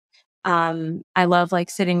well. I love like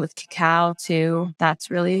sitting with cacao too. That's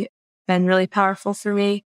really been really powerful for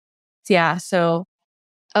me. Yeah. So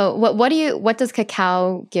Oh, what does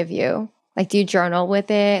cacao give you? Like, do you journal with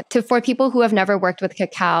it? For people who have never worked with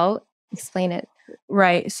cacao, explain it.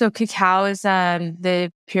 right. So cacao is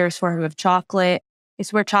the purest form of chocolate.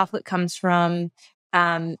 It's where chocolate comes from.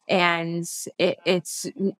 And it's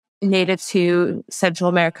native to Central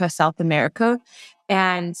America, South America.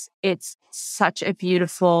 And it's such a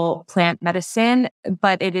beautiful plant medicine,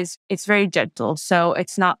 but it's very gentle. So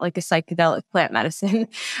it's not like a psychedelic plant medicine.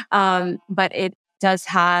 But it does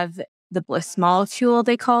have the bliss molecule,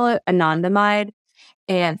 they call it, anandamide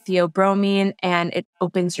and theobromine, and it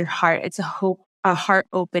opens your heart. It's a heart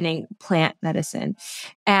opening plant medicine.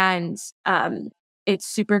 And it's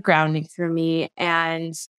super grounding for me.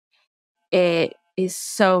 And it is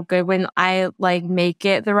so good when I like make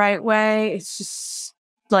it the right way. It's just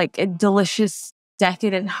like a delicious,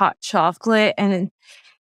 decadent hot chocolate. And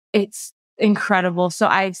it's incredible. So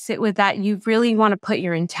I sit with that. You really want to put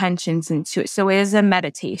your intentions into it. So it is a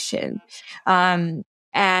meditation. And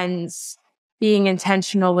being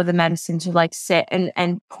intentional with the medicine to like sit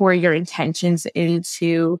and pour your intentions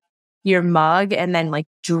into your mug and then like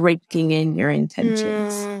drinking in your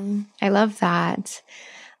intentions. I love that.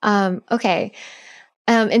 Okay.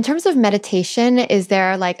 In terms of meditation, is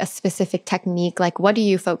there like a specific technique? Like, what do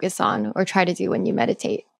you focus on or try to do when you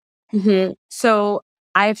meditate? So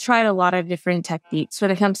I've tried a lot of different techniques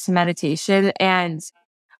when it comes to meditation. And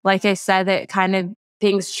like I said, that kind of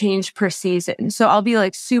things change per season. So I'll be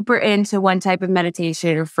like super into one type of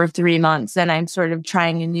meditation for 3 months. Then I'm sort of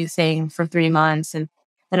trying a new thing for 3 months. And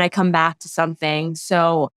then I come back to something.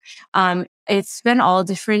 So it's been all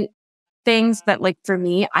different things. But like for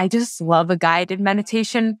me, I just love a guided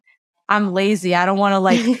meditation. I'm lazy. I don't want to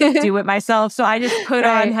like do it myself. So I just put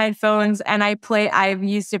on Right. headphones and I've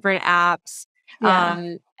used different apps.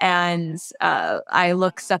 Yeah. And I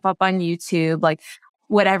look stuff up on YouTube, like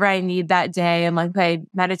whatever I need that day. I'm like, okay,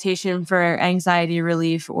 meditation for anxiety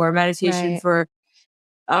relief or meditation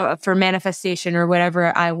Right. for manifestation or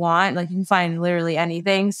whatever I want. Like you can find literally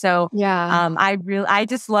anything. So Yeah. I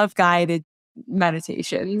just love guided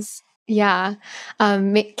meditations. Yeah.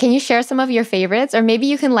 Can you share some of your favorites, or maybe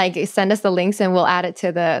you can like send us the links and we'll add it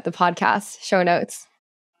to the podcast show notes.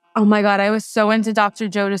 Oh my God, I was so into Dr.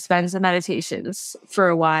 Joe Dispenza meditations for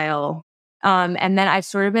a while. And then I've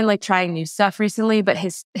sort of been like trying new stuff recently, but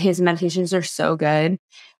his meditations are so good.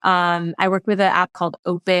 I work with an app called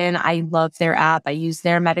Open. I love their app. I use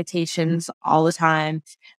their meditations all the time.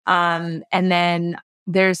 And then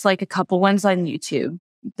there's like a couple ones on YouTube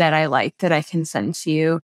that I like that I can send to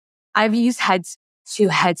you. I've used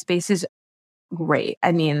Headspace is great.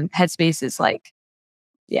 I mean, Headspace is like,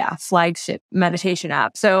 yeah, flagship meditation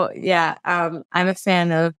app. So yeah, I'm a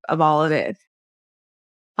fan of all of it.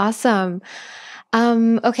 Awesome.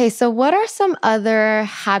 Okay, so what are some other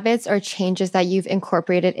habits or changes that you've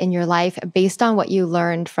incorporated in your life based on what you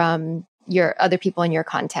learned from your other people in your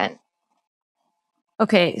content?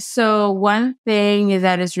 Okay, so one thing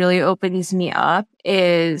that has really opens me up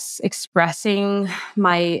is expressing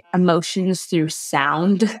my emotions through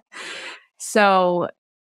sound. So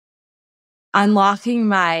unlocking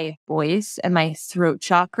my voice and my throat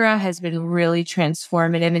chakra has been really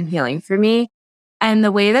transformative and healing for me. And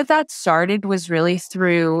the way that that started was really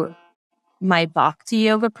through my bhakti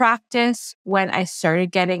yoga practice when I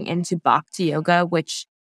started getting into bhakti yoga, which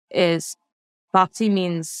is bhakti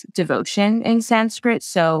means devotion in Sanskrit.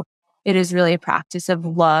 So it is really a practice of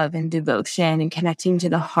love and devotion and connecting to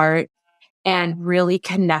the heart and really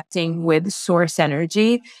connecting with source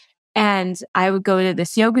energy. And I would go to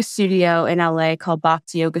this yoga studio in LA called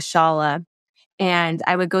Bhakti Yoga Shala. And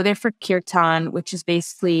I would go there for kirtan, which is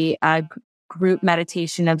basically a group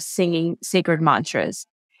meditation of singing sacred mantras.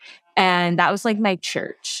 And that was like my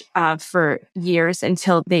church for years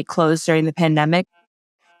until they closed during the pandemic,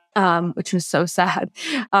 which was so sad.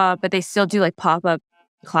 But they still do like pop up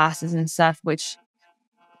classes and stuff, which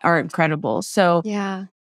are incredible. So Yeah.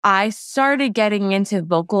 I started getting into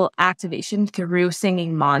vocal activation through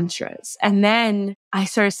singing mantras. And then I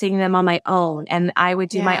started singing them on my own. And I would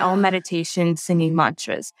do my own Yeah. meditation singing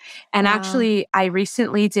mantras. And Wow. actually, I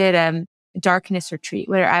recently did a darkness retreat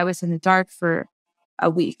where I was in the dark for a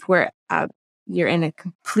week, where you're in a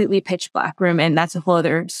completely pitch black room. And that's a whole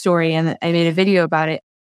other story. And I made a video about it.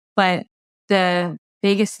 But the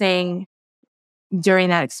biggest thing during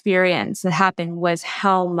that experience that happened was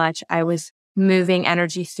how much I was moving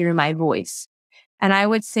energy through my voice. And I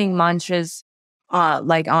would sing mantras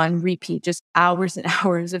like on repeat, just hours and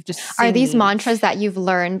hours of just Are these singing. mantras that you've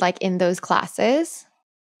learned like in those classes?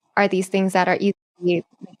 Are these things that are easy,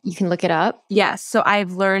 you can look it up? Yes. So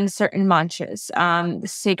I've learned certain mantras,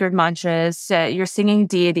 sacred mantras. You're singing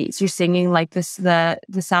deities. You're singing like this, the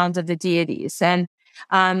sounds of the deities. And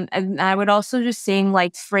I would also just sing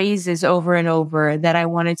like phrases over and over that I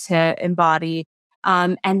wanted to embody.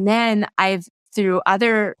 And then through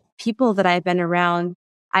other people that I've been around,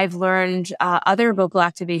 I've learned other vocal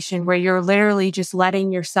activation where you're literally just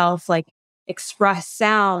letting yourself like express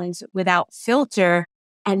sounds without filter.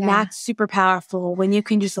 And Yeah. that's super powerful when you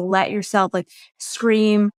can just let yourself like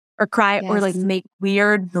scream or cry or like Yes. make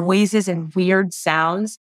weird noises and weird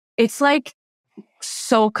sounds. It's like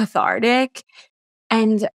so cathartic.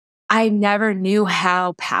 And I never knew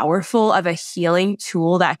how powerful of a healing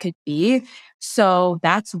tool that could be. So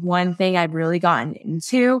that's one thing I've really gotten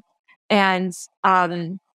into. And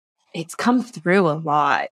it's come through a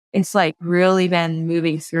lot. It's like really been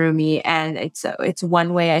moving through me. And it's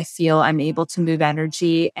one way I feel I'm able to move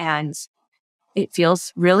energy, and it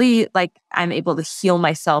feels really like I'm able to heal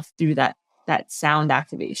myself through that sound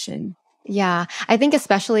activation. Yeah. I think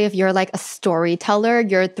especially if you're like a storyteller,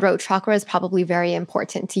 your throat chakra is probably very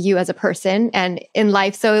important to you as a person and in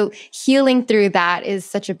life. So healing through that is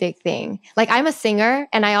such a big thing. Like I'm a singer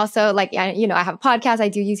and I also like, I have a podcast, I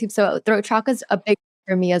do YouTube. So throat chakra is a big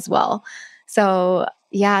for me as well. So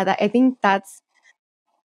yeah, I think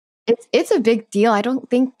it's a big deal. I don't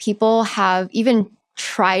think people have even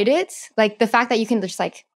tried it. Like the fact that you can just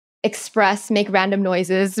like express, make random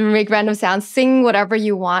noises, make random sounds, sing whatever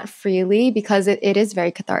you want freely because it is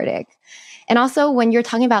very cathartic. And also when you're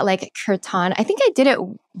talking about like kirtan, I think I did it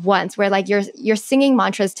once where like you're singing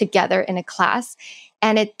mantras together in a class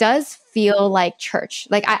and it does feel like church.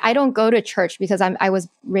 Like I don't go to church because I was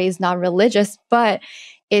raised non-religious, but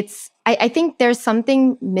I think there's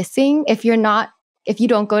something missing if you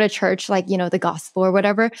don't go to church, like, the gospel or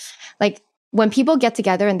whatever, like when people get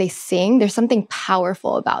together and they sing, there's something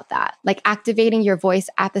powerful about that, like activating your voice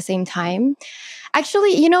at the same time.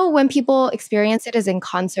 Actually, when people experience it is in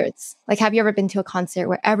concerts. Like, have you ever been to a concert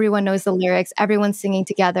where everyone knows the lyrics, everyone's singing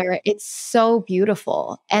together? It's so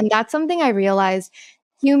beautiful. And that's something I realized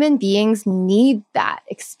human beings need that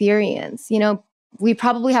experience. We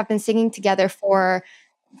probably have been singing together for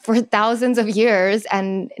thousands of years.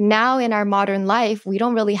 And now in our modern life, we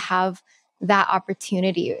don't really have that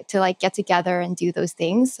opportunity to like get together and do those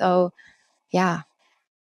things. So yeah.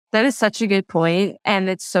 That is such a good point, and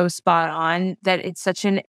it's so spot on that it's such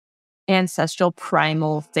an ancestral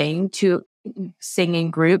primal thing to sing in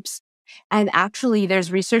groups. And actually,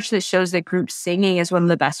 there's research that shows that group singing is one of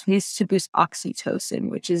the best ways to boost oxytocin,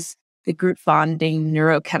 which is the group bonding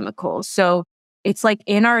neurochemical. So it's like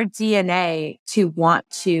in our DNA to want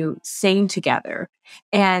to sing together.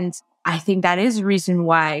 And I think that is a reason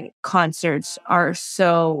why concerts are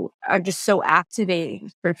just so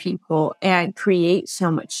activating for people and create so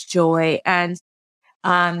much joy. And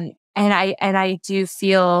I do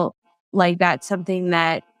feel like that's something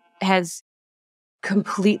that has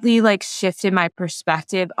completely like shifted my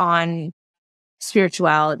perspective on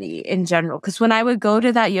spirituality in general. Because when I would go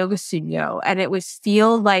to that yoga studio and it would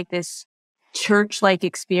feel like this church-like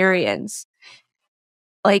experience,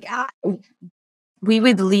 like we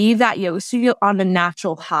would leave that yoga studio on a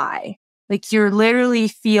natural high. Like you literally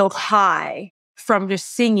feel high from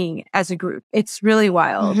just singing as a group. It's really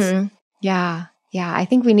wild. Hmm. Yeah. Yeah. I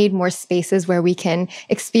think we need more spaces where we can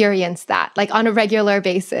experience that like on a regular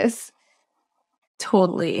basis.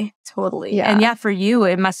 Totally. Totally. And Yeah. yeah, for you,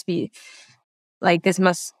 it must be like this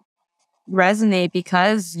must resonate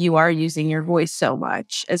because you are using your voice so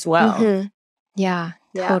much as well. Hmm. Yeah,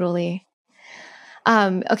 Yeah. totally.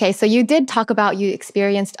 Okay, so you did talk about you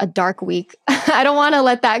experienced a dark week. I don't want to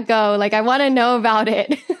let that go. Like, I want to know about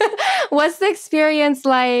it. What's the experience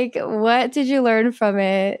like? What did you learn from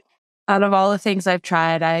it? Out of all the things I've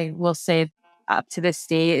tried, I will say up to this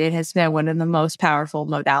date, it has been one of the most powerful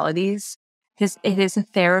modalities because it is a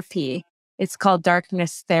therapy. It's called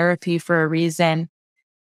darkness therapy for a reason.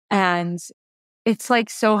 And it's like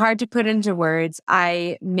so hard to put into words.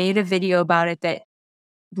 I made a video about it that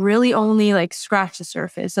really only like scratch the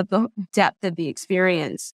surface of the depth of the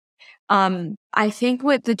experience. I think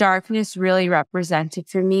what the darkness really represented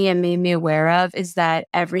for me and made me aware of is that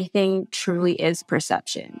everything truly is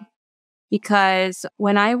perception. Because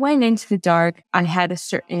when I went into the dark, I had a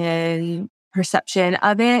certain perception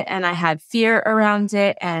of it, and I had fear around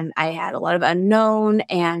it, and I had a lot of unknown,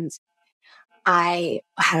 and I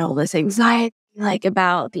had all this anxiety like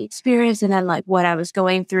about the experience and then like what I was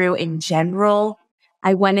going through in general.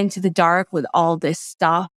 I went into the dark with all this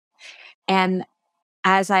stuff. And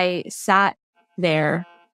as I sat there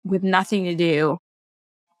with nothing to do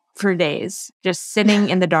for days, just sitting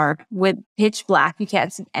in the dark with pitch black, you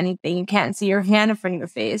can't see anything, you can't see your hand in front of your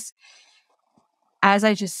face. As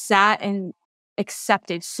I just sat and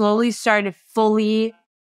accepted, slowly started fully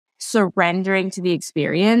surrendering to the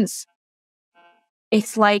experience,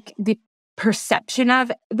 it's like the perception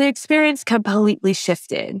of the experience completely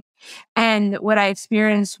shifted. And what I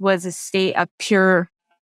experienced was a state of pure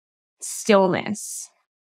stillness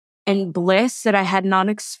and bliss that I had not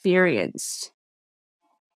experienced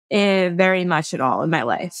very much at all in my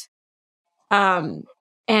life. And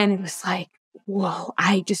it was like, whoa,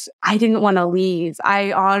 I didn't want to leave.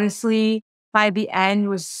 I honestly, by the end,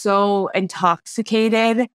 was so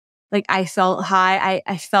intoxicated. Like I felt high.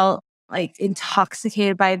 I felt like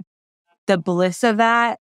intoxicated by the bliss of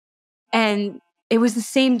that. And it was the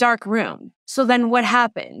same dark room. So then what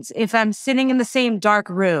happens if I'm sitting in the same dark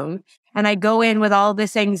room and I go in with all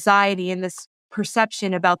this anxiety and this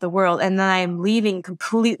perception about the world, and then I'm leaving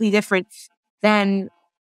completely different? Then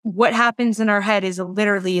what happens in our head is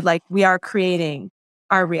literally like we are creating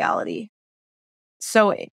our reality.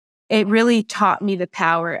 So it really taught me the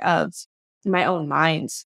power of my own mind.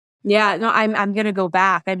 Yeah, no, I'm gonna go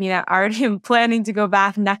back. I mean, I already am planning to go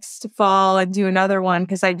back next fall and do another one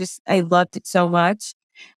because I loved it so much.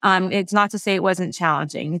 It's not to say it wasn't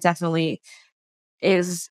challenging. It definitely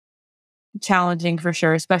is challenging for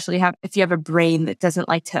sure, especially if you have a brain that doesn't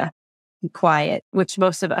like to be quiet, which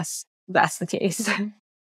most of us, that's the case.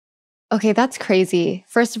 Okay, that's crazy.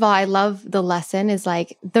 First of all, I love the lesson is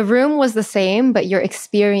like the room was the same, but your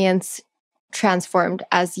experience transformed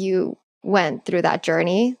as you went through that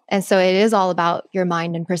journey. And so it is all about your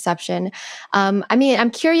mind and perception. I mean,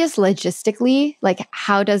 I'm curious logistically, like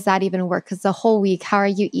how does that even work? Because the whole week, how are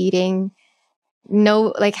you eating?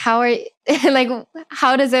 No, like like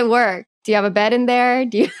how does it work? Do you have a bed in there?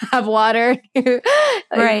 Do you have water? Like,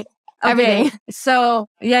 Right. everything. Okay. So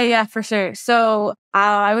yeah, for sure. So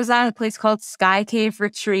I was at a place called Sky Cave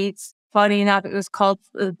Retreats. Funny enough, it was called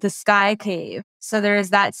the Sky Cave. So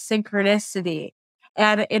there's that synchronicity.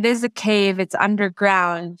 And it is a cave. It's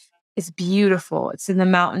underground. It's beautiful. It's in the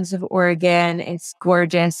mountains of Oregon. It's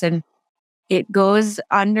gorgeous. And it goes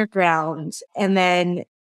underground. And then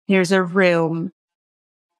there's a room,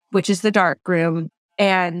 which is the dark room.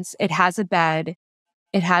 And it has a bed.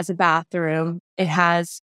 It has a bathroom. It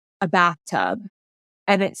has a bathtub,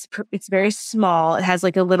 and it's very small. It has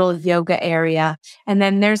like a little yoga area, and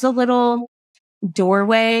then there's a little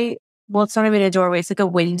doorway. Well, it's not even a doorway. It's like a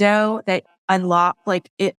window that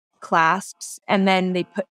like it clasps, and then they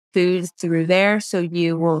put food through there, so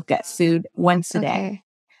you will get food once a day.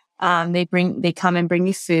 Okay. They come and bring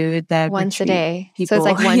you food. The Once a retreat day. So people, it's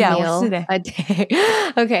like one yeah, once meal a day. a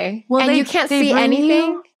day. Okay. Well, And you can't they see bring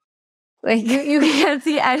anything? you. Like You can't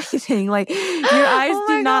see anything. Like your eyes oh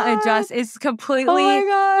do my not God. adjust. It's Oh completely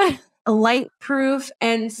my God. light proof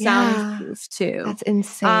and Yeah. soundproof too. That's Um,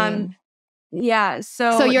 insane. yeah.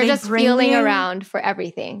 So So you're they just bring feeling you. around for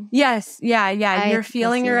everything. Yes. Yeah. You're I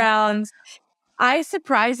feeling see. around. I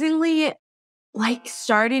surprisingly like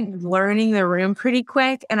started learning the room pretty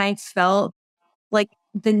quick, and I felt like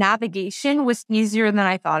the navigation was easier than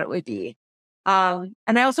I thought it would be. And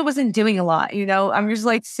I also wasn't doing a lot, I'm just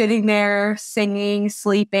like sitting there, singing,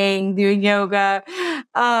 sleeping, doing yoga,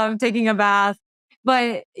 taking a bath.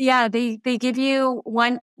 But yeah, they give you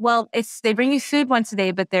they bring you food once a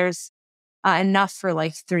day, but there's enough for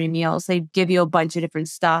like 3 meals. They give you a bunch of different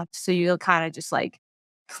stuff. So you'll kind of just like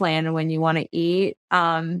plan when you want to eat.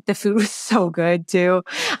 The food was so good too.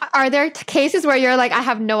 Are there cases where you're like, I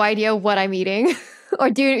have no idea what I'm eating?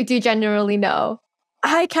 Or do you generally know?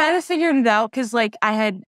 I kind of figured it out because like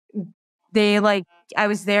I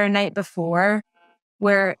was there a night before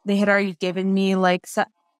where they had already given me like,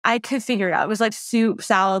 I could figure it out. It was like soup,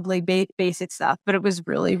 salad, like basic stuff, but it was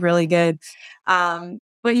really, really good.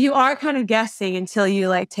 But you are kind of guessing until you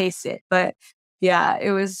like taste it. But yeah,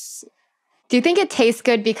 it was. Do you think it tastes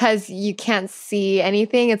good because you can't see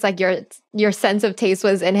anything? It's like your sense of taste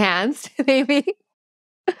was enhanced, maybe?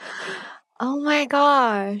 Oh my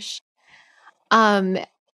gosh. Um,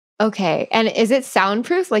 Okay. And is it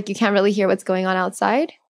soundproof? Like you can't really hear what's going on outside?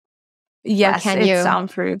 Or Yes, can it's you?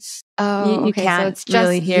 soundproofs. You, Oh, you okay. So can't it's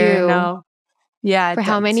really just hear. you. No. Yeah, For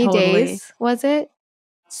how many totally. days was it?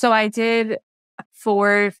 So I did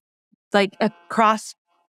for like across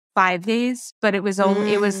 5 days, but it was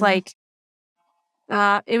Mm. like,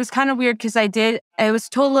 it was kind of weird because it was a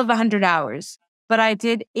total of 100 hours, but I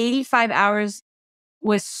did 85 hours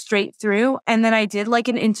was straight through. And then I did like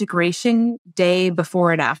an integration day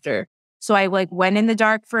before and after. So I like went in the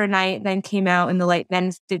dark for a night, then came out in the light,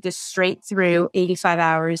 then did this straight through 85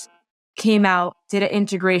 hours, came out, did an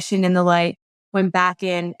integration in the light, went back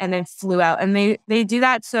in, and then flew out. And they do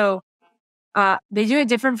that. So they do it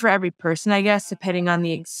different for every person, I guess, depending on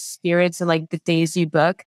the experience and like the days you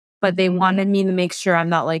book. But they wanted me to make sure I'm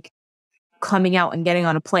not like coming out and getting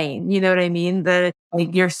on a plane. You know what I mean?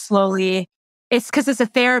 Like you're slowly, it's because it's a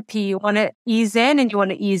therapy. You want to ease in and you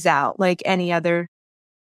want to ease out like any other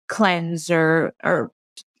cleanse or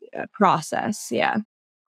process. Yeah.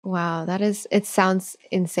 Wow, it sounds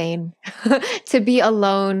insane to be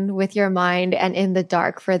alone with your mind and in the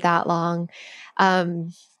dark for that long.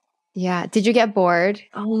 Um, yeah. Did you get bored?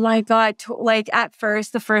 Oh my God. Like at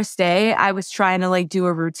first, the first day, I was trying to like do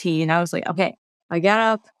a routine. I was like, okay, I get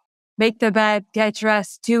up, make the bed, get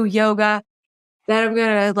dressed, do yoga. Then I'm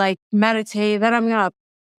going to like meditate. Then I'm going to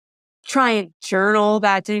try and journal.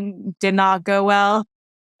 That did not go well.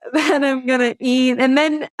 Then I'm gonna eat. And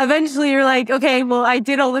then eventually you're like, okay, well, I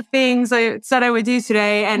did all the things I said I would do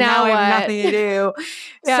today, and now Now I have what? nothing to do.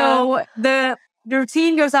 Yeah. So the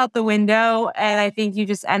routine goes out the window, and I think you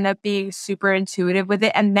just end up being super intuitive with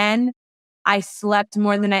it. And then I slept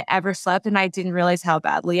more than I ever slept, and I didn't realize how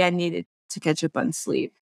badly I needed to catch up on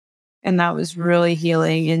sleep. And that was really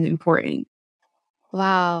healing and important.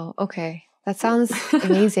 Wow. Okay. That sounds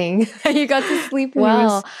amazing. You got to sleep It was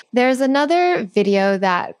well. There's another video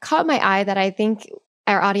that caught my eye that I think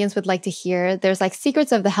our audience would like to hear. There's like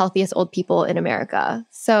secrets of the healthiest old people in America.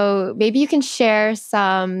 So maybe you can share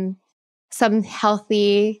some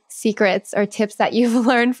healthy secrets or tips that you've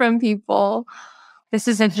learned from people. this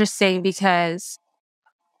is interesting because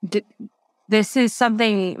this is a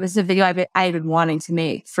video I've been wanting to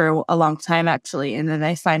make for a long time, actually. And then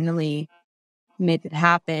I finally made it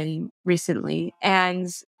happen recently. And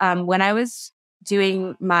when I was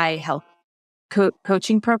doing my health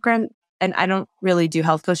coaching program, and I don't really do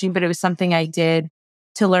health coaching, but it was something I did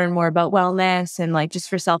to learn more about wellness and like just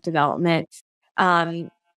for self-development. Um,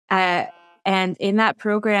 uh, and in that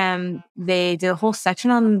program, they did a whole section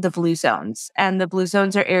on the blue zones. And the blue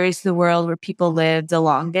zones are areas of the world where people live the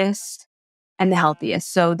longest and the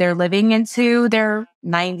healthiest. So they're living into their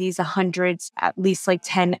 90s, 100s, at least like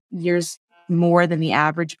 10 years more than the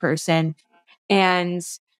average person. And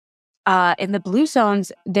in the blue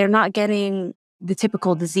zones, they're not getting the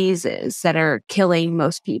typical diseases that are killing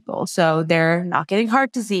most people. So they're not getting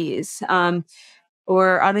heart disease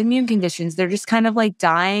or autoimmune conditions. They're just kind of like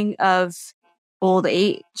dying of old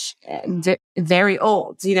age, and very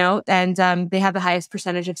old, and they have the highest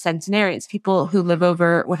percentage of centenarians, people who live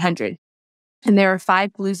over 100. And there are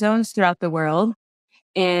 5 blue zones throughout the world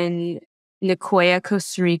in Nicoya,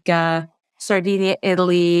 Costa Rica, Sardinia,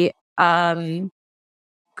 Italy,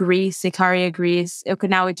 Greece, Ikaria, Greece,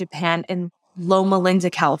 Okinawa, Japan, and Loma Linda,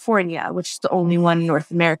 California, which is the only one in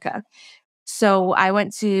North America. So I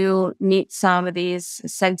went to meet some of these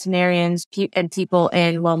centenarians and people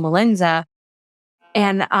in Loma Linda.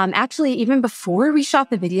 And actually, even before we shot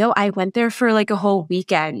the video, I went there for like a whole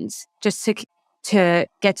weekend just to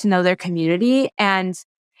get to know their community. And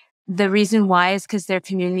the reason why is because their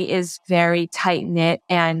community is very tight knit,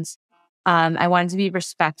 and I wanted to be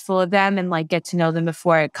respectful of them and like get to know them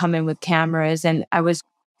before I come in with cameras. And I was,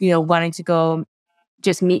 wanting to go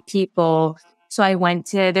just meet people. So I went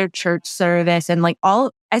to their church service and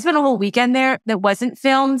I spent a whole weekend there that wasn't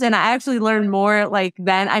filmed. And I actually learned more like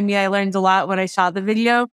then. I mean, I learned a lot when I shot the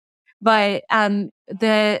video, but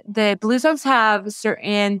the Blue Zones have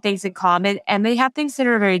certain things in common, and they have things that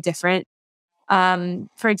are very different.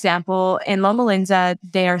 For example, in Loma Linda,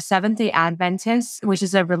 they are Seventh-day Adventists, which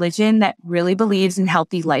is a religion that really believes in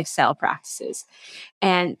healthy lifestyle practices.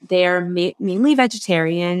 And they are mainly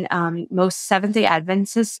vegetarian. Most Seventh-day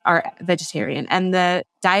Adventists are vegetarian. And the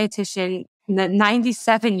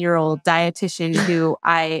 97-year-old dietitian who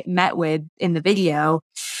I met with in the video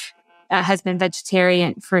has been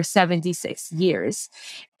vegetarian for 76 years.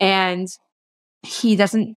 And he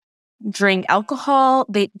doesn't drink alcohol.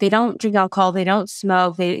 They don't drink alcohol. They don't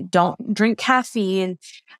smoke. They don't drink caffeine.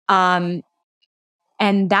 Um,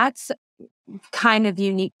 and that's kind of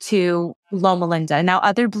unique to Loma Linda. Now,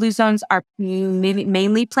 other blue zones are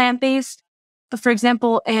mainly plant-based, for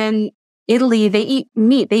example, in Italy, they eat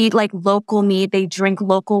meat. They eat like local meat. They drink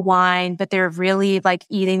local wine, but they're really like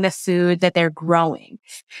eating the food that they're growing.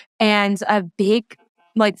 And a big,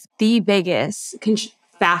 like the biggest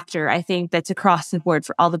factor, I think, that's across the board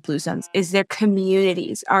for all the blue zones is their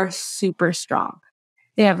communities are super strong.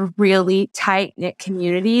 They have really tight knit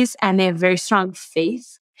communities and they have very strong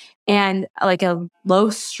faith and like a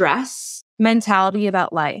low stress mentality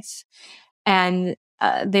about life. And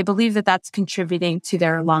they believe that that's contributing to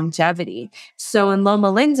their longevity. So in Loma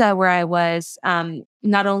Linda, where I was,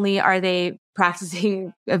 not only are they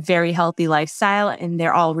practicing a very healthy lifestyle and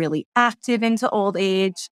they're all really active into old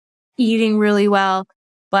age, eating really well,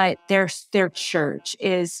 but their church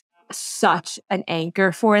is such an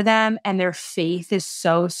anchor for them and their faith is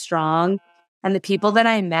so strong. And the people that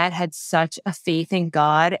I met had such a faith in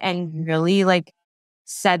God and really like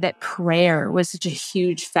said that prayer was such a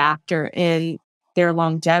huge factor in their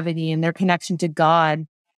longevity and their connection to God,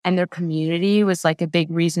 and their community was like a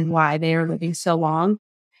big reason why they are living so long.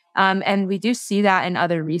 And we do see that in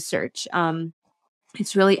other research.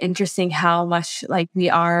 It's really interesting how much like we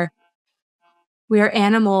are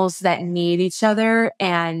animals that need each other,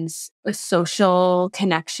 and a social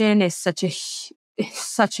connection is such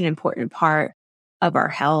an important part of our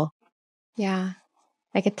health. Yeah.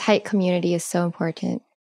 Like a tight community is so important.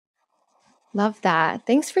 Love that.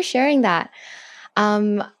 Thanks for sharing that.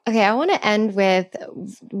 Okay, I want to end with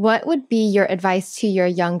what would be your advice to your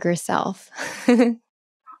younger self?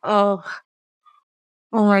 Oh,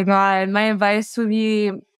 oh my God. My advice would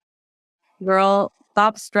be, girl,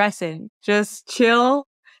 stop stressing. Just chill.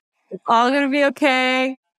 It's all going to be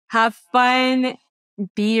okay. Have fun.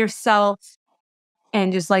 Be yourself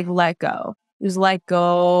and just like let go. Just let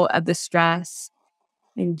go of the stress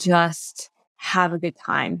and just have a good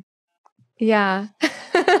time. Yeah.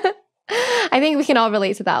 I think we can all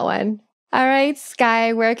relate to that one. All right,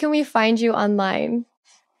 Sky, where can we find you online?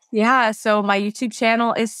 Yeah, so my YouTube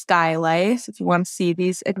channel is Sky Life if you want to see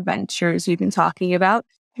these adventures we've been talking about.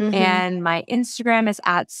 And my Instagram is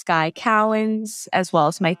at Sky Cowans, as well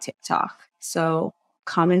as my TikTok. So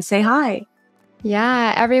come and say hi.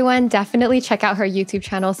 Yeah, everyone definitely check out her YouTube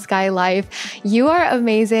channel, Sky Life. You are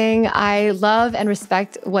amazing. I love and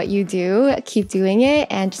respect what you do. Keep doing it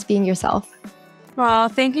and just being yourself. Well,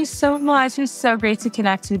 thank you so much. It was so great to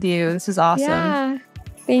connect with you. This is awesome. Yeah,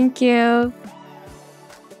 thank you.